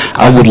happened.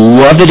 I would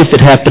love it if it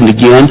happened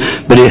again,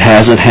 but it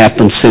hasn't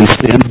happened since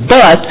then.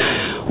 But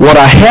what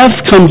I have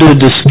come to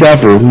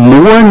discover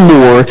more and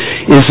more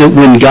is that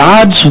when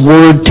God's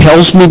Word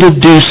tells me to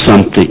do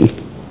something,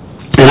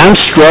 and I'm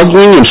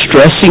struggling and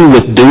stressing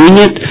with doing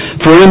it,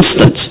 for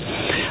instance,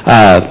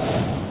 let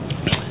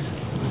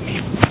me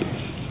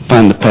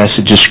find the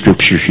passage of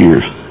Scripture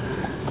here.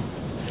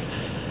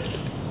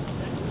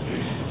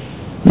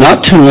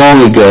 Not too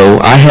long ago,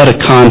 I had a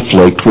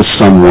conflict with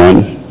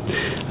someone.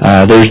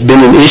 There's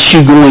been an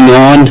issue going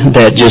on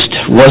that just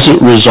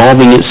wasn't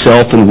resolving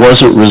itself.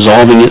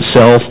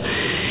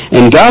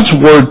 And God's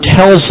Word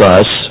tells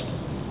us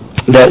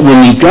that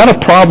when you've got a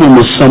problem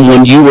with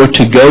someone, you are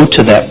to go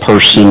to that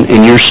person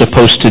and you're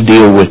supposed to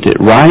deal with it,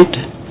 right?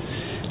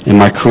 Am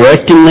I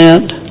correct in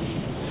that?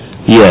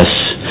 Yes.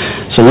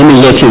 So let me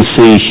look and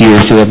see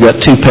here, because I've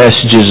got 2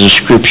 passages of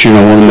Scripture and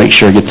I want to make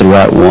sure I get the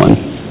right one.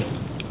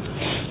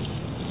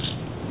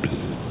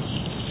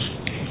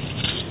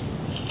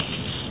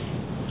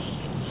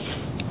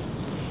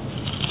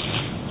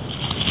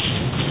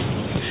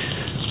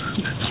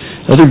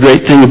 Other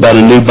great thing about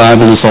a new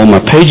Bible is all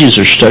my pages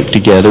are stuck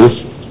together.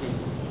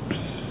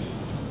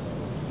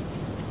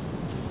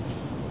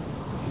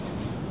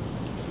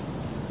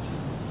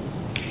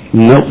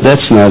 Nope,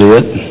 that's not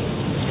it.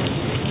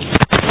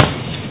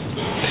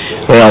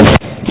 Well,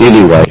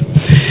 anyway.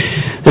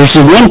 There's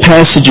the one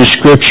passage of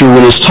Scripture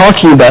when it's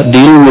talking about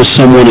dealing with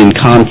someone in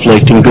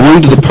conflict and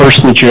going to the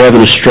person that you're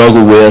having a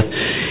struggle with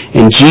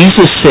And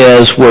Jesus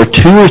says, where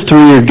 2 or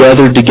 3 are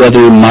gathered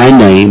together in my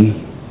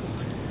name,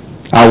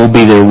 I will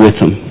be there with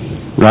them.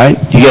 Right?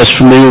 You guys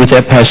familiar with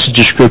that passage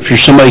of Scripture?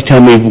 Somebody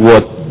tell me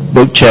what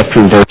book,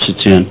 chapter, and verse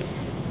it's in.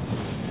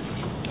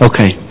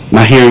 Okay,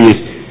 my hearing is...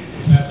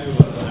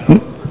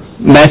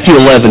 Matthew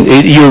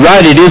 11. You're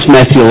right, it is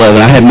Matthew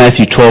 11. I had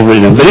Matthew 12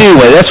 written down. But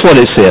anyway, that's what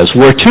it says.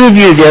 Where 2 of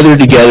you are gathered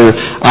together,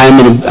 I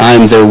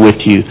am there with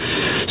you.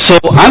 So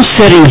I'm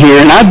sitting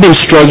here, and I've been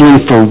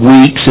struggling for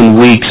weeks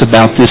and weeks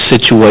about this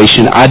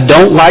situation. I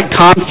don't like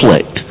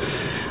conflict.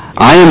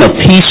 I am a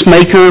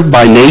peacemaker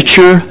by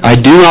nature. I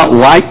do not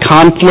like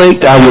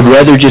conflict. I would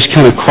rather just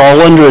kind of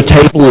crawl under a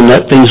table and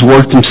let things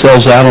work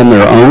themselves out on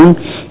their own.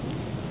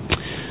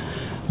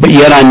 But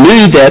yet I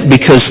knew that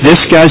because this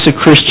guy's a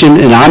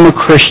Christian and I'm a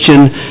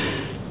Christian,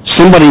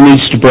 somebody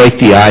needs to break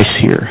the ice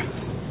here.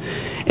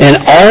 And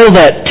all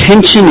that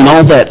tension and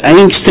all that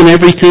angst and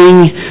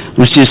everything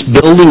was just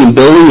building and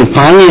building. And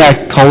finally I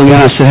called the guy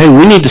and I said, hey,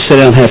 we need to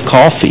sit down and have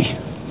coffee.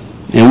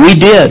 And we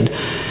did.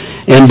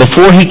 And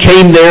before he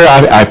came there,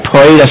 I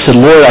prayed. I said,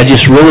 Lord, I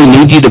just really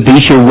need you to be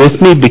here with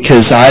me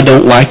because I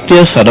don't like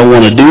this. I don't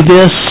want to do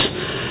this.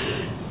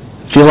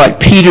 I feel like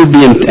Peter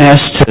being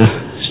asked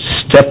to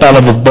step out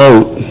of a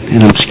boat,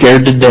 and I'm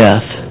scared to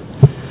death.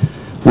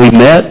 We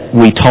met,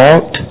 we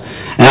talked,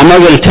 and I'm not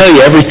going to tell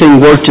you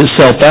everything worked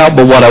itself out,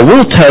 but what I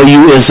will tell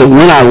you is that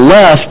when I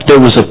left, there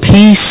was a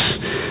peace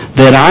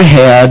that I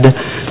had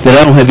that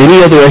I don't have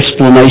any other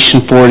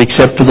explanation for it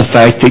except for the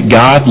fact that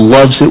God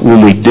loves it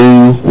when we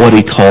do what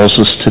He calls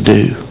us to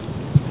do.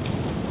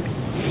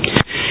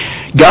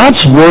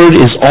 God's Word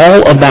is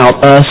all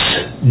about us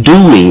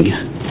doing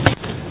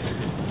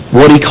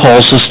what He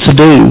calls us to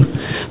do.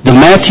 The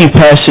Matthew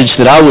passage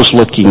that I was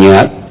looking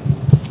at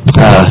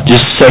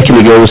just a second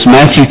ago was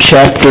Matthew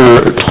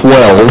chapter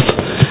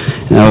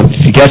 12. Now,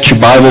 if you got your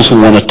Bibles and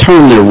want to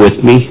turn there with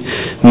me,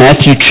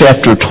 Matthew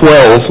chapter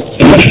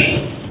 12,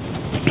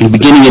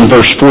 beginning in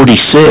verse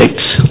 46.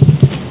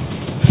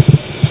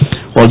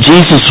 While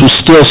Jesus was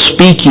still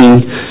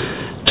speaking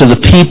to the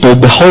people,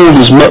 behold,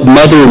 his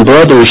mother and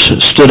brothers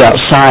stood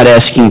outside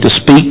asking to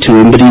speak to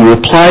him, but he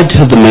replied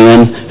to the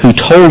man who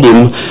told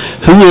him,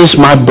 who is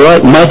my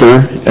mother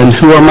and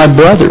who are my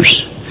brothers?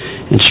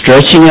 And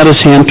stretching out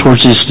his hand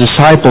towards his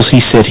disciples,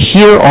 he said,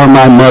 here are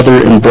my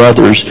mother and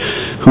brothers.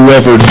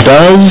 Whoever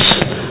does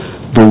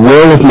the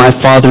will of my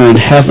Father in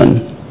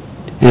heaven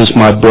is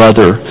my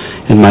brother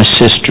and my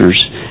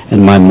sisters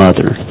and my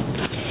mother.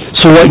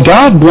 So what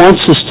God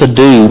wants us to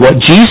do, what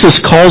Jesus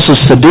calls us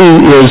to do,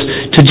 is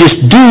to just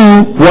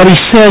do what He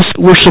says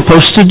we're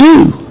supposed to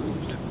do.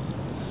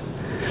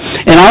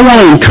 And I want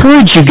to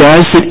encourage you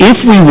guys that if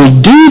we will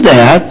do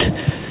that,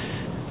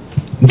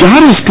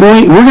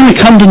 we're going to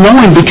come to know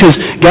Him because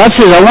God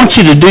says, I want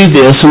you to do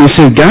this. And we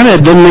say, God,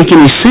 that doesn't make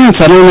any sense.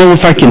 I don't know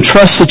if I can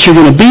trust that you're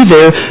going to be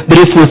there. But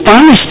if we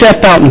finally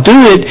step out and do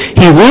it,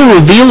 He will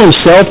reveal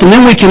Himself. And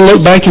then we can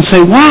look back and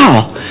say,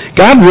 wow,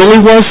 God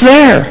really was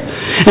there.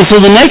 And so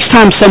the next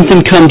time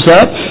something comes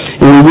up,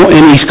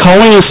 and He's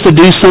calling us to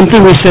do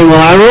something, we say,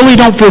 well, I really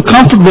don't feel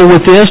comfortable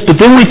with this. But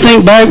then we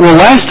think back, well,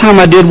 last time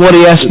I did what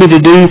He asked me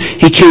to do,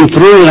 He came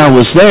through and I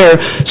was there.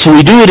 So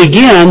we do it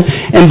again.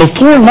 And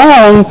before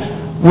long,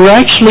 we're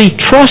actually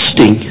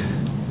trusting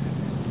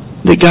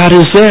that God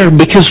is there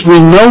because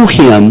we know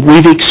Him.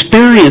 We've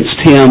experienced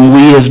Him.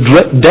 We've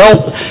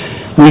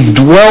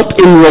dwelt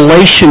in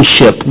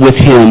relationship with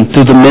Him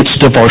through the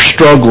midst of our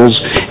struggles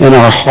and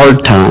our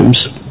hard times.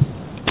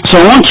 So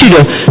I want you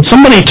to,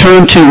 somebody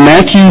turn to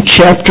Matthew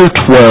chapter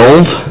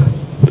 12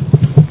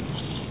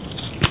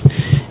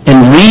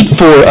 and read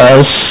for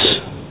us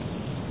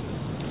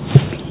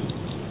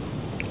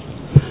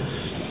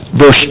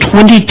verse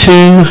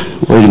 22,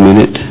 wait a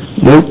minute,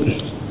 nope,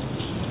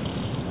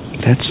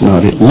 that's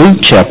not it, Luke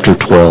chapter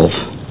 12.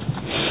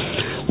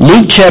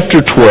 Luke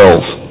chapter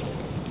 12,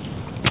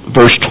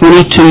 verse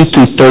 22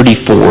 through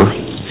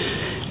 34.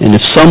 And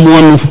if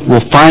someone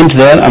will find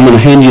that, I'm going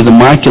to hand you the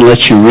mic and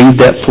let you read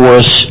that for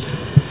us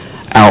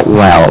out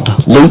loud.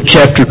 Luke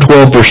chapter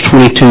 12, verse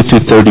 22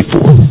 through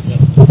 34.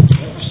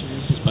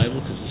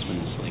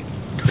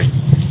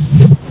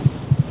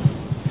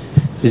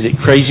 Is it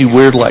crazy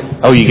weird like,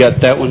 oh, you got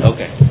that one?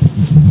 Okay.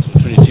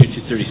 22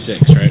 to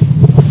 36, right?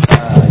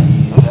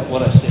 Is that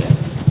what I said?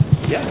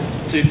 Yeah.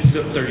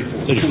 34.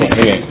 34,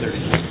 okay.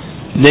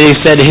 Then He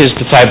said to His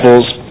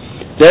disciples,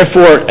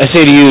 therefore, I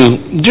say to you,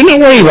 do not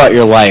worry about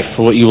your life,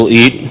 for what you will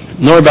eat,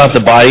 nor about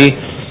the body,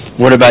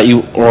 what about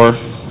you, or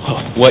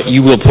what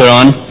you will put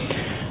on.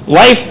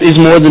 Life is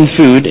more than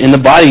food, and the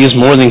body is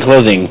more than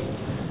clothing.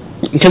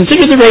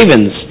 Consider the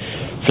ravens,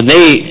 for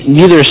they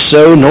neither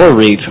sow nor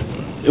reap,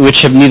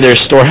 which have neither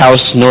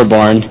storehouse nor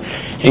barn,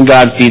 and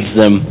God feeds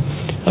them.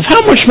 Of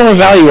how much more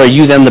value are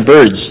you than the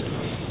birds?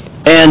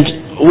 And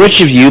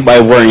which of you, by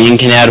worrying,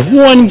 can add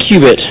 1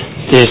 cubit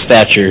to his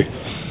stature?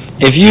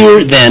 If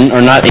you then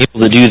are not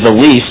able to do the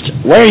least,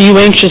 why are you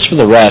anxious for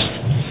the rest?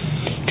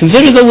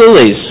 Consider the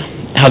lilies,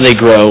 how they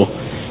grow.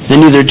 They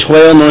neither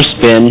toil nor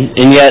spin,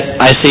 and yet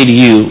I say to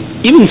you,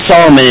 even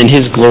Solomon in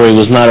his glory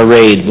was not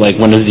arrayed like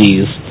one of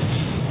these.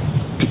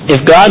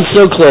 If God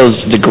so clothes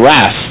the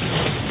grass,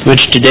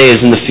 which today is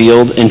in the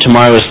field and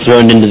tomorrow is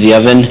thrown into the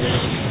oven,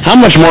 how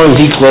much more will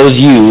he clothe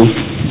you,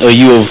 O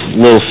you of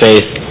little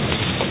faith?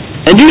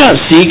 And do not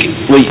seek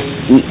what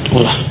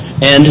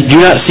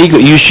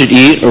you should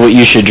eat or what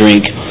you should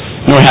drink,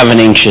 nor have an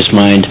anxious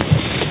mind.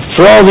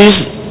 For all these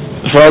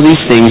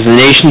things the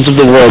nations of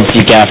the world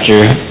seek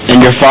after,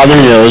 and your Father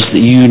knows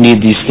that you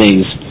need these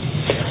things.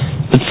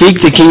 But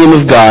seek the kingdom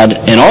of God,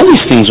 and all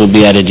these things will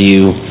be added to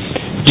you.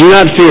 Do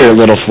not fear,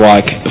 little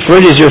flock, for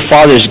it is your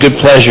Father's good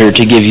pleasure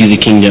to give you the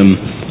kingdom.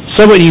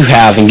 Sell what you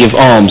have and give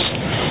alms.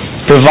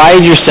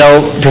 Provide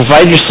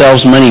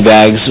yourselves money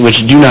bags which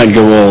do not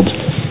grow old,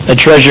 a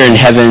treasure in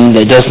heaven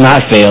that does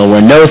not fail, where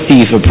no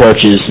thief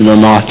approaches and the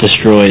moth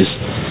destroys.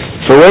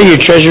 For where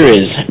your treasure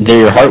is, there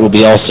your heart will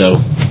be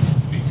also.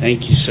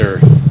 Thank you,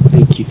 sir.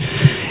 Thank you.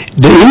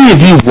 Do any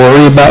of you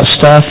worry about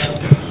stuff?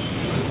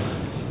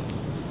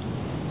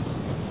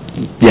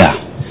 Yeah.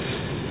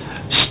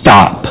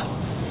 Stop.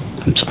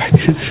 I'm sorry.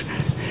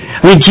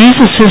 I mean,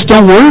 Jesus says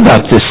don't worry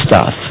about this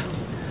stuff.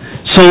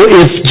 So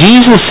if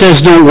Jesus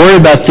says don't worry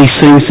about these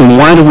things, then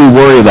why do we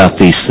worry about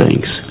these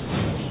things?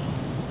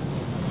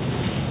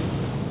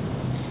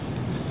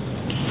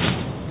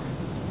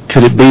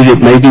 Could it be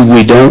that maybe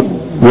we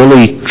don't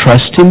really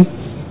trust Him?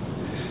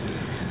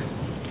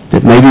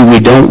 That maybe we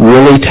don't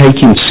really take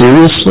Him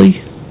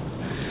seriously?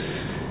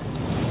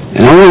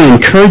 And I want to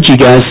encourage you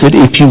guys that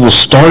if you will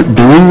start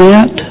doing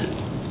that,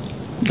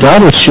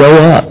 God will show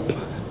up.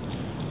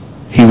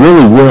 He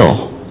really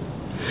will.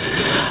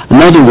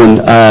 Another one,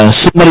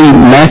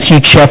 Matthew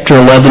chapter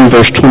 11,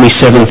 verse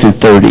 27 through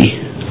 30.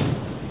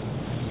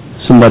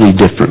 Somebody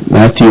different.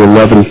 Matthew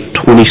 11,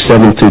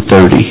 27 through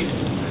 30.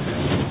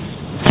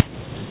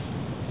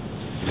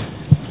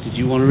 Did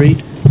you want to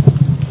read?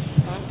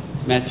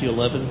 Matthew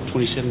 11,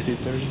 27 through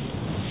 30?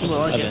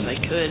 Well, I guess I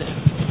could.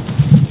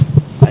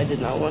 I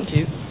did not want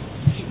to.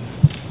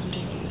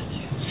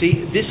 See,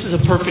 this is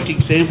a perfect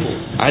example.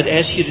 I'd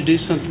ask you to do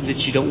something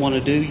that you don't want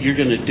to do. You're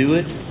going to do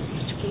it.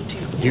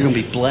 You're going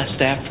to be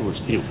blessed afterwards.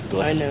 Go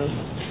ahead. I know.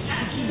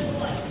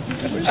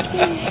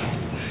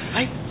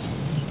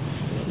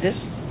 This?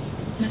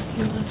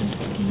 Matthew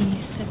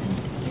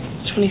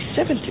 11,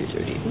 27 through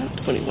 30, not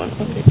 21.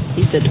 Okay.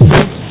 He said 20.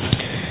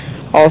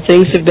 All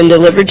things have been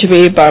delivered to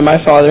me by my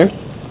Father,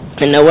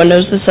 and no one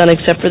knows the Son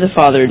except for the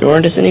Father,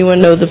 nor does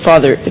anyone know the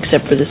Father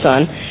except for the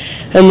Son,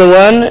 and the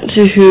one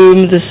to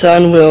whom the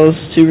Son wills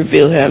to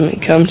reveal him.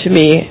 Come to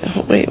me.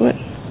 Wait, what?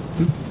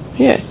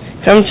 Yeah.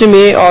 Come to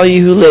me, all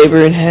you who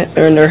labor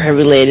and are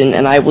heavy laden,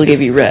 and I will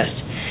give you rest.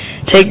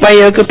 Take my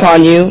yoke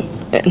upon you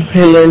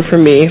and learn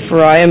from me,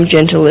 for I am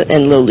gentle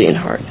and lowly in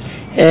heart,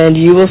 and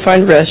you will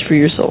find rest for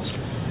your souls.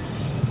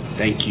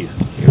 Thank you.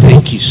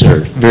 Thank you,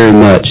 sir, very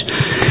much.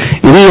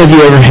 Any of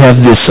you ever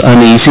have this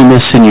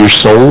uneasiness in your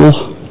soul?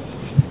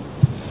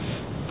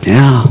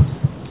 Yeah.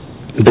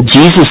 But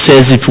Jesus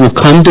says if we'll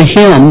come to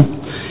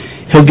Him,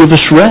 He'll give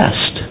us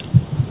rest.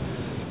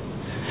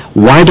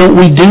 Why don't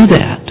we do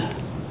that?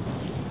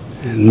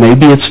 And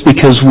maybe it's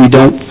because we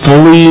don't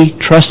fully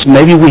trust Him.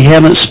 Maybe we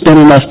haven't spent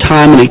enough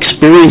time and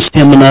experienced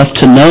Him enough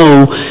to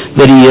know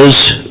that He is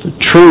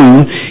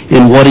true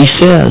in what He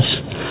says.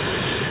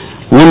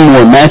 One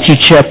more, Matthew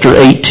chapter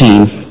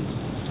 18.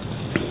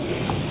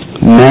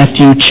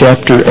 Matthew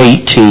chapter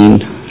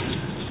 18.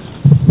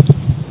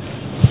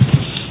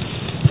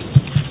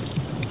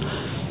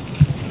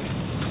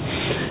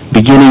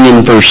 Beginning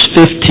in verse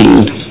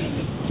 15.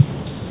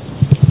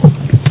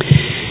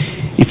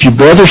 If your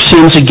brother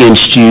sins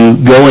against you,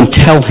 go and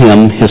tell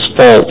him his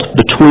fault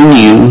between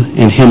you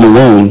and him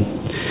alone.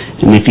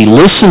 And if he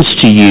listens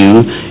to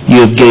you,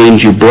 you have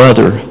gained your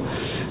brother.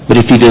 But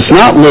if he does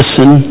not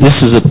listen, this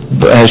is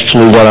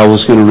actually what I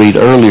was going to read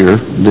earlier.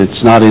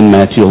 That's not in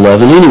Matthew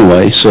 11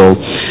 anyway.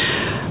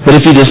 But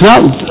if he does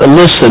not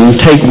listen,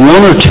 take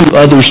one or two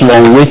others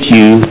along with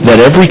you, that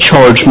every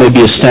charge may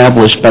be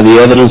established by the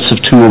evidence of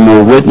two or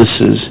more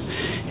witnesses.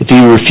 If he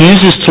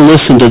refuses to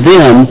listen to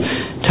them,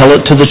 tell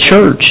it to the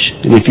church.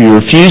 And if he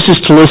refuses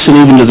to listen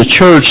even to the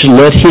church,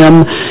 let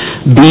him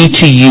be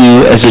to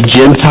you as a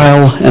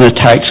Gentile and a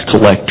tax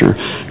collector.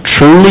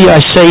 Truly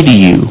I say to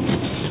you,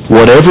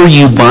 whatever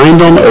you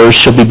bind on earth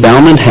shall be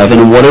bound in heaven,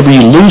 and whatever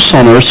you loose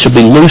on earth shall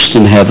be loosed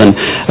in heaven.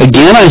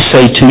 Again I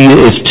say to you,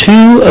 if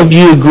two of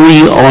you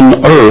agree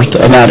on earth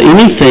about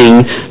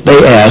anything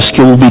they ask,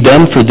 it will be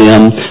done for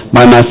them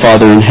by my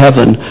Father in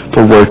heaven.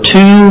 For where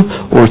two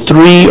or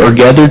three are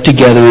gathered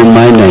together in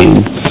my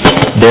name,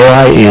 there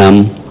I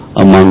am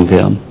among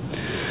them.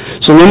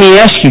 So let me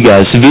ask you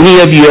guys, have any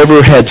of you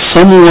ever had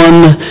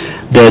someone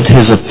that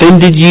has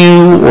offended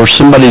you, or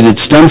somebody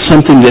that's done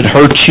something that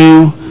hurt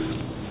you?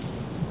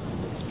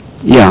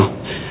 Yeah.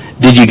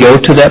 Did you go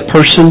to that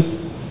person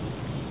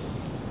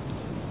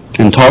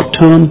and talk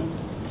to him?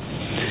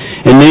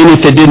 And then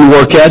if it didn't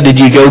work out, did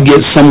you go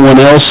get someone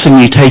else and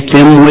you take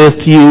them with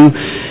you?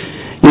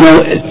 In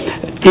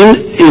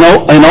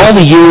all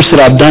the years that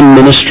I've done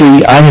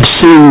ministry, I have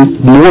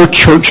seen more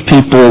church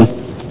people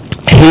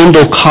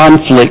handle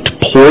conflict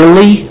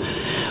poorly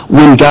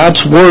when God's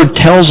Word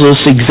tells us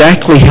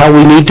exactly how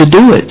we need to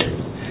do it.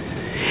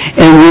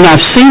 And when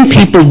I've seen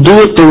people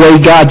do it the way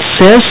God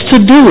says to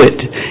do it,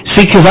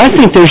 see, because I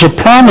think there's a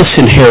promise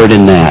inherent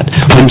in that.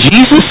 When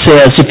Jesus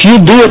says, if you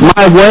do it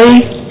my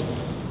way,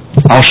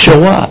 I'll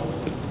show up.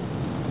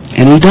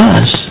 And He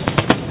does.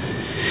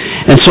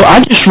 And so I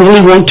just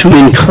really want to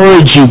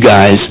encourage you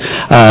guys.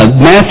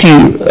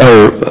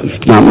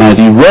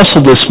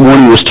 Russell this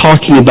morning was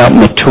talking about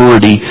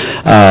maturity.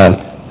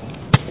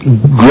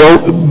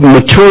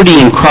 Maturity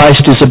in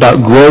Christ is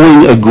about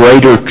growing a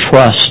greater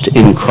trust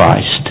in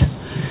Christ.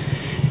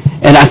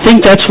 And I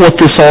think that's what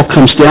this all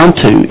comes down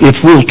to. If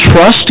we'll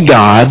trust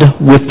God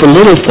with the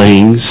little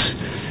things,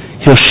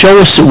 He'll show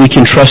us that we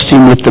can trust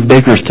Him with the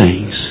bigger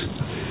things.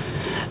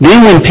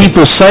 Then when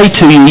people say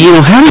to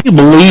you, how do you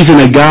believe in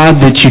a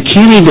God that you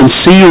can't even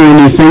see or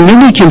anything?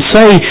 Then we can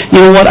say,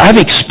 you know what, I've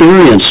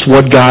experienced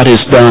what God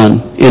has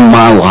done in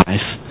my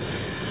life.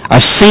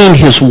 I've seen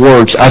His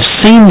works. I've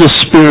seen the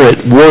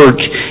Spirit work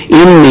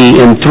in me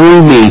and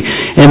through me.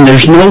 And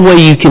there's no way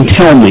you can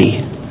tell me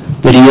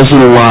that He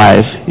isn't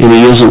alive and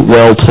He isn't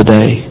well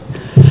today.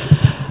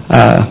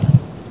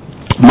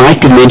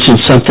 Micah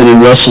mentioned something in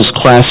Russell's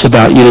class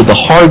about, the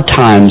hard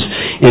times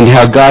and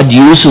how God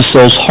uses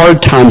those hard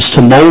times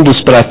to mold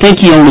us, but I think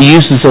He only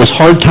uses those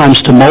hard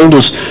times to mold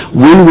us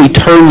when we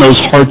turn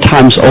those hard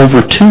times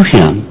over to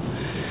Him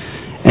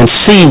and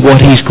see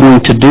what He's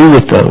going to do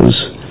with those.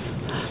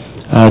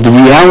 The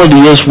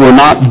reality is we're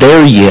not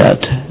there yet,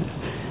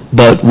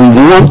 but we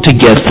want to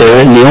get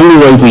there, and the only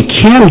way we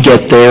can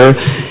get there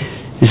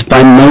is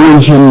by knowing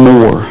Him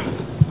more.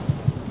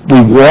 We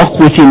walk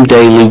with Him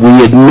daily.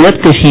 We admit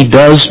that He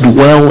does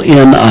dwell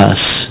in us.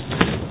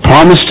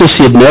 Promised us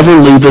He'd never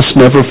leave us,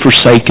 never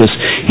forsake us.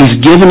 He's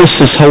given us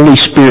His Holy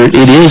Spirit.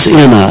 It is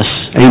in us.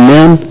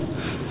 Amen?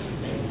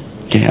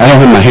 Okay, I don't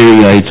have my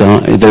hearing aids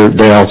on.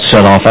 They're all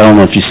shut off. I don't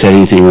know if you said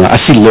anything. I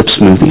see lips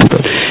moving,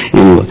 but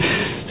anyway.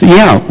 So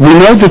yeah, we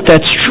know that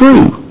that's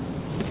true.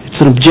 It's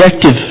an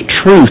objective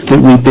truth that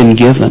we've been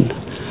given.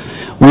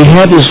 We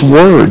have His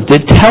Word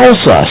that tells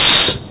us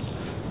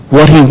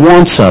what He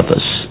wants of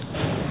us.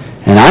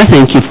 And I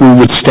think if we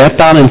would step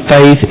out in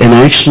faith and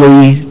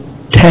actually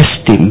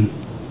test Him,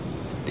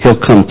 He'll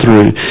come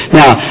through.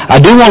 Now, I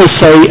do want to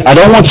say, I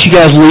don't want you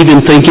guys leaving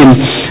thinking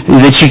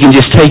that you can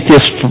just take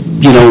this,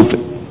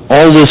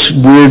 all this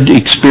weird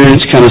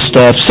experience kind of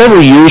stuff. Several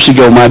years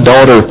ago, one of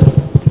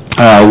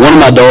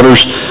my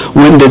daughters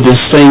went to this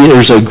thing.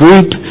 There's a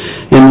group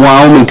in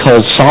Wyoming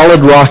called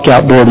Solid Rock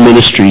Outdoor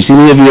Ministries.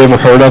 Any of you ever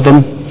heard of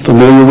them?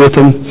 Familiar with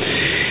them?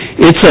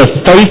 It's a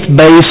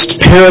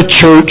faith-based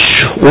parachurch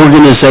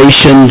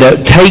organization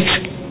that takes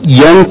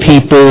young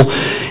people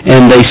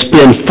and they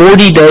spend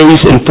 40 days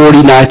and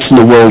 40 nights in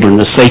the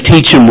wilderness. They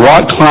teach them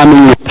rock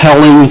climbing,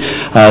 rappelling,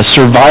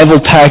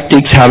 survival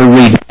tactics, how to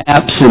read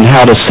maps, and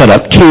how to set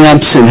up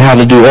camps, and how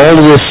to do all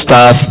of this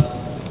stuff.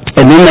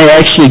 And then they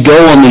actually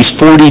go on these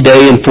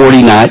 40-day and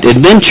 40-night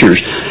adventures.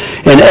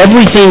 And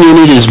everything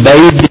in it is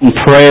bathed in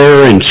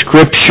prayer and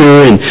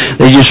Scripture, and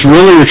they just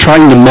really are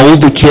trying to mold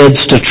the kids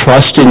to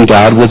trust in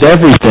God with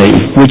everything,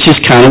 which is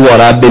kind of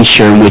what I've been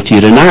sharing with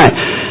you tonight.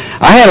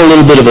 I had a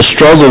little bit of a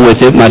struggle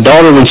with it. My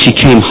daughter, when she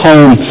came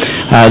home,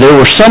 there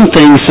were some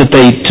things that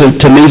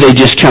to me, they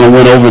just kind of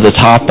went over the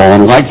top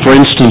on. Like, for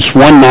instance,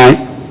 one night,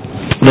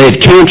 they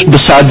had camped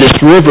beside this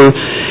river,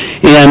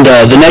 and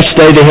the next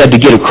day they had to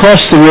get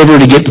across the river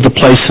to get to the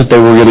place that they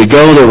were going to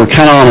go. They were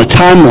kind of on a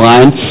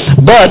timeline.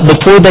 But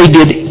before they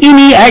did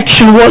any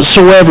action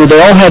whatsoever, they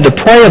all had to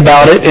pray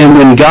about it, and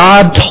when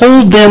God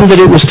told them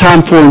that it was time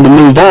for them to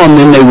move on,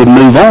 then they would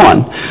move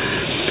on.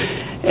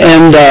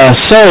 And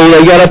so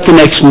they got up the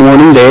next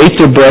morning, they ate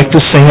their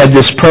breakfast, they had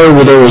this prayer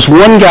where there was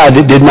one guy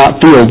that did not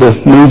feel the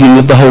moving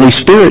of the Holy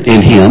Spirit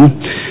in him,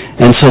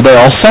 and so they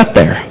all sat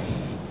there.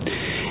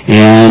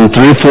 And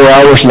 3 or 4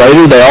 hours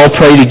later, they all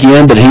prayed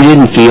again, but he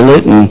didn't feel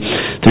it, and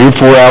 3 or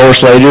 4 hours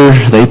later,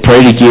 they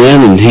prayed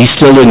again, and he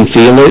still didn't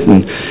feel it,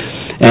 and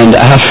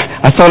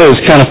I thought it was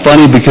kind of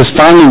funny because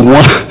finally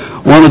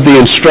one of the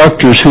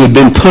instructors who had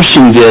been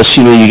pushing this,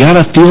 you got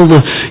to feel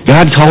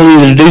God calling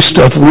you to do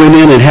stuff, went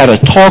in and had a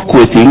talk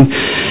with him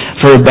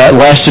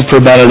lasted for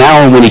about an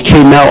hour. When he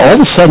came out, all of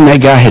a sudden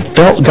that guy had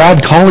felt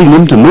God calling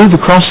him to move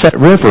across that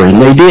river,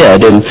 and they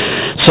did. And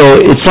so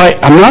it's like,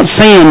 I'm not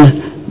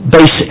saying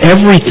base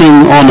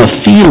everything on a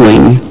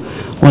feeling.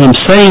 What I'm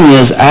saying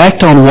is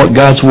act on what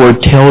God's Word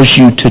tells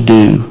you to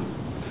do.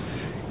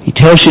 He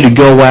tells you to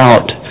go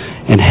out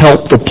and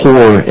help the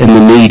poor and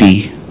the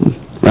needy,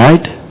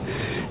 right?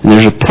 And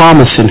there's a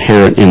promise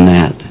inherent in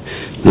that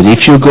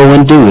if you'll go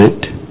and do it,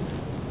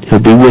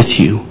 He'll be with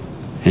you,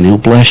 and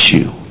He'll bless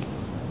you.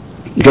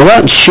 Go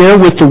out and share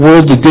with the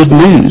world the good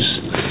news.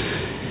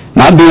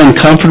 Might be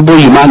uncomfortable,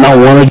 you might not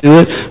want to do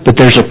it, but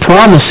there's a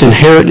promise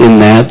inherent in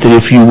that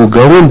if you will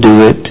go and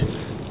do it,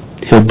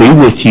 He'll be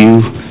with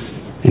you,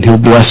 and He'll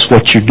bless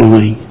what you're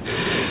doing.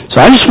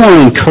 So I just want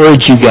to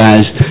encourage you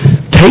guys,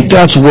 take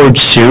God's Word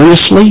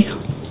seriously.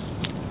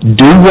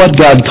 Do what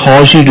God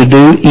calls you to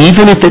do,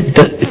 even if it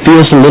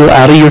feels a little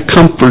out of your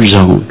comfort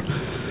zone.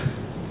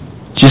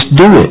 Just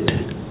do it.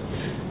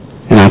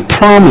 And I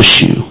promise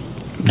you,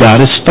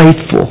 God is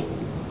faithful.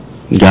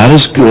 God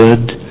is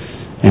good,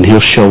 and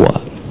He'll show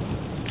up.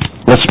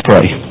 Let's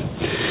pray.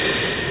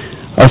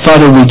 Our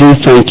Father, we do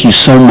thank you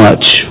so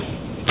much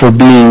for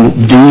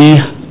being the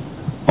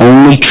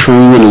only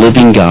true and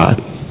living God.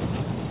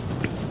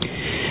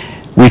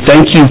 We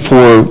thank you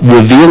for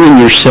revealing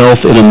yourself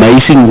in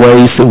amazing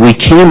ways that we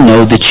can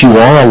know that you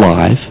are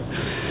alive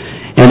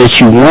and that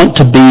you want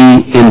to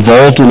be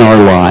involved in our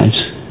lives.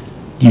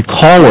 You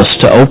call us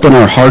to open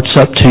our hearts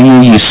up to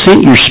you. You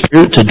sent your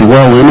Spirit to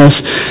dwell in us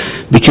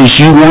because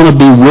you want to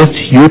be with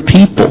your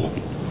people.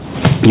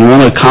 You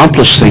want to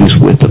accomplish things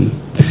with them.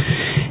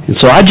 And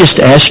so I just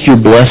ask your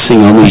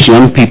blessing on these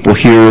young people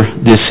here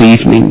this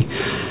evening,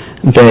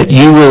 that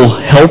you will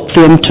help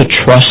them to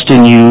trust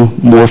in you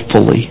more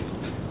fully.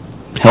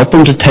 Help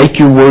them to take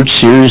your word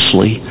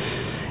seriously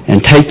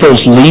and take those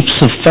leaps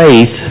of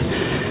faith,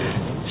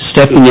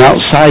 stepping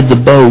outside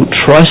the boat,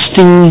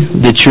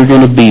 trusting that you're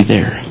going to be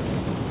there.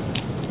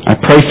 I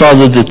pray,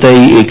 Father, that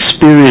they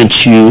experience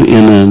you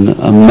in an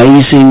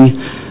amazing,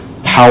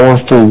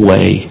 powerful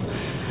way,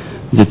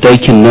 that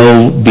they can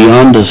know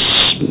beyond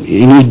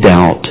any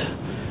doubt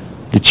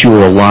that you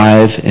are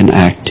alive and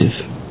active.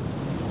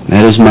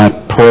 That is my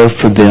prayer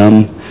for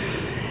them.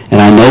 And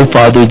I know,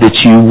 Father,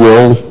 that you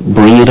will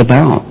bring it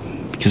about,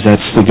 because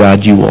that's the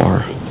God you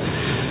are.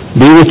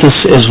 Be with us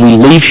as we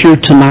leave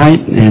here tonight,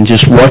 and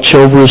just watch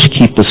over us,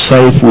 keep us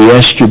safe. We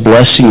ask your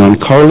blessing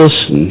on Carlos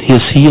and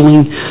his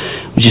healing.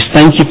 We just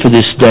thank you for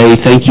this day.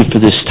 Thank you for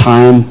this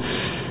time.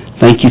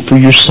 Thank you for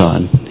your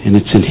Son. And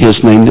it's in His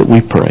name that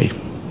we pray.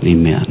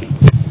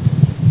 Amen.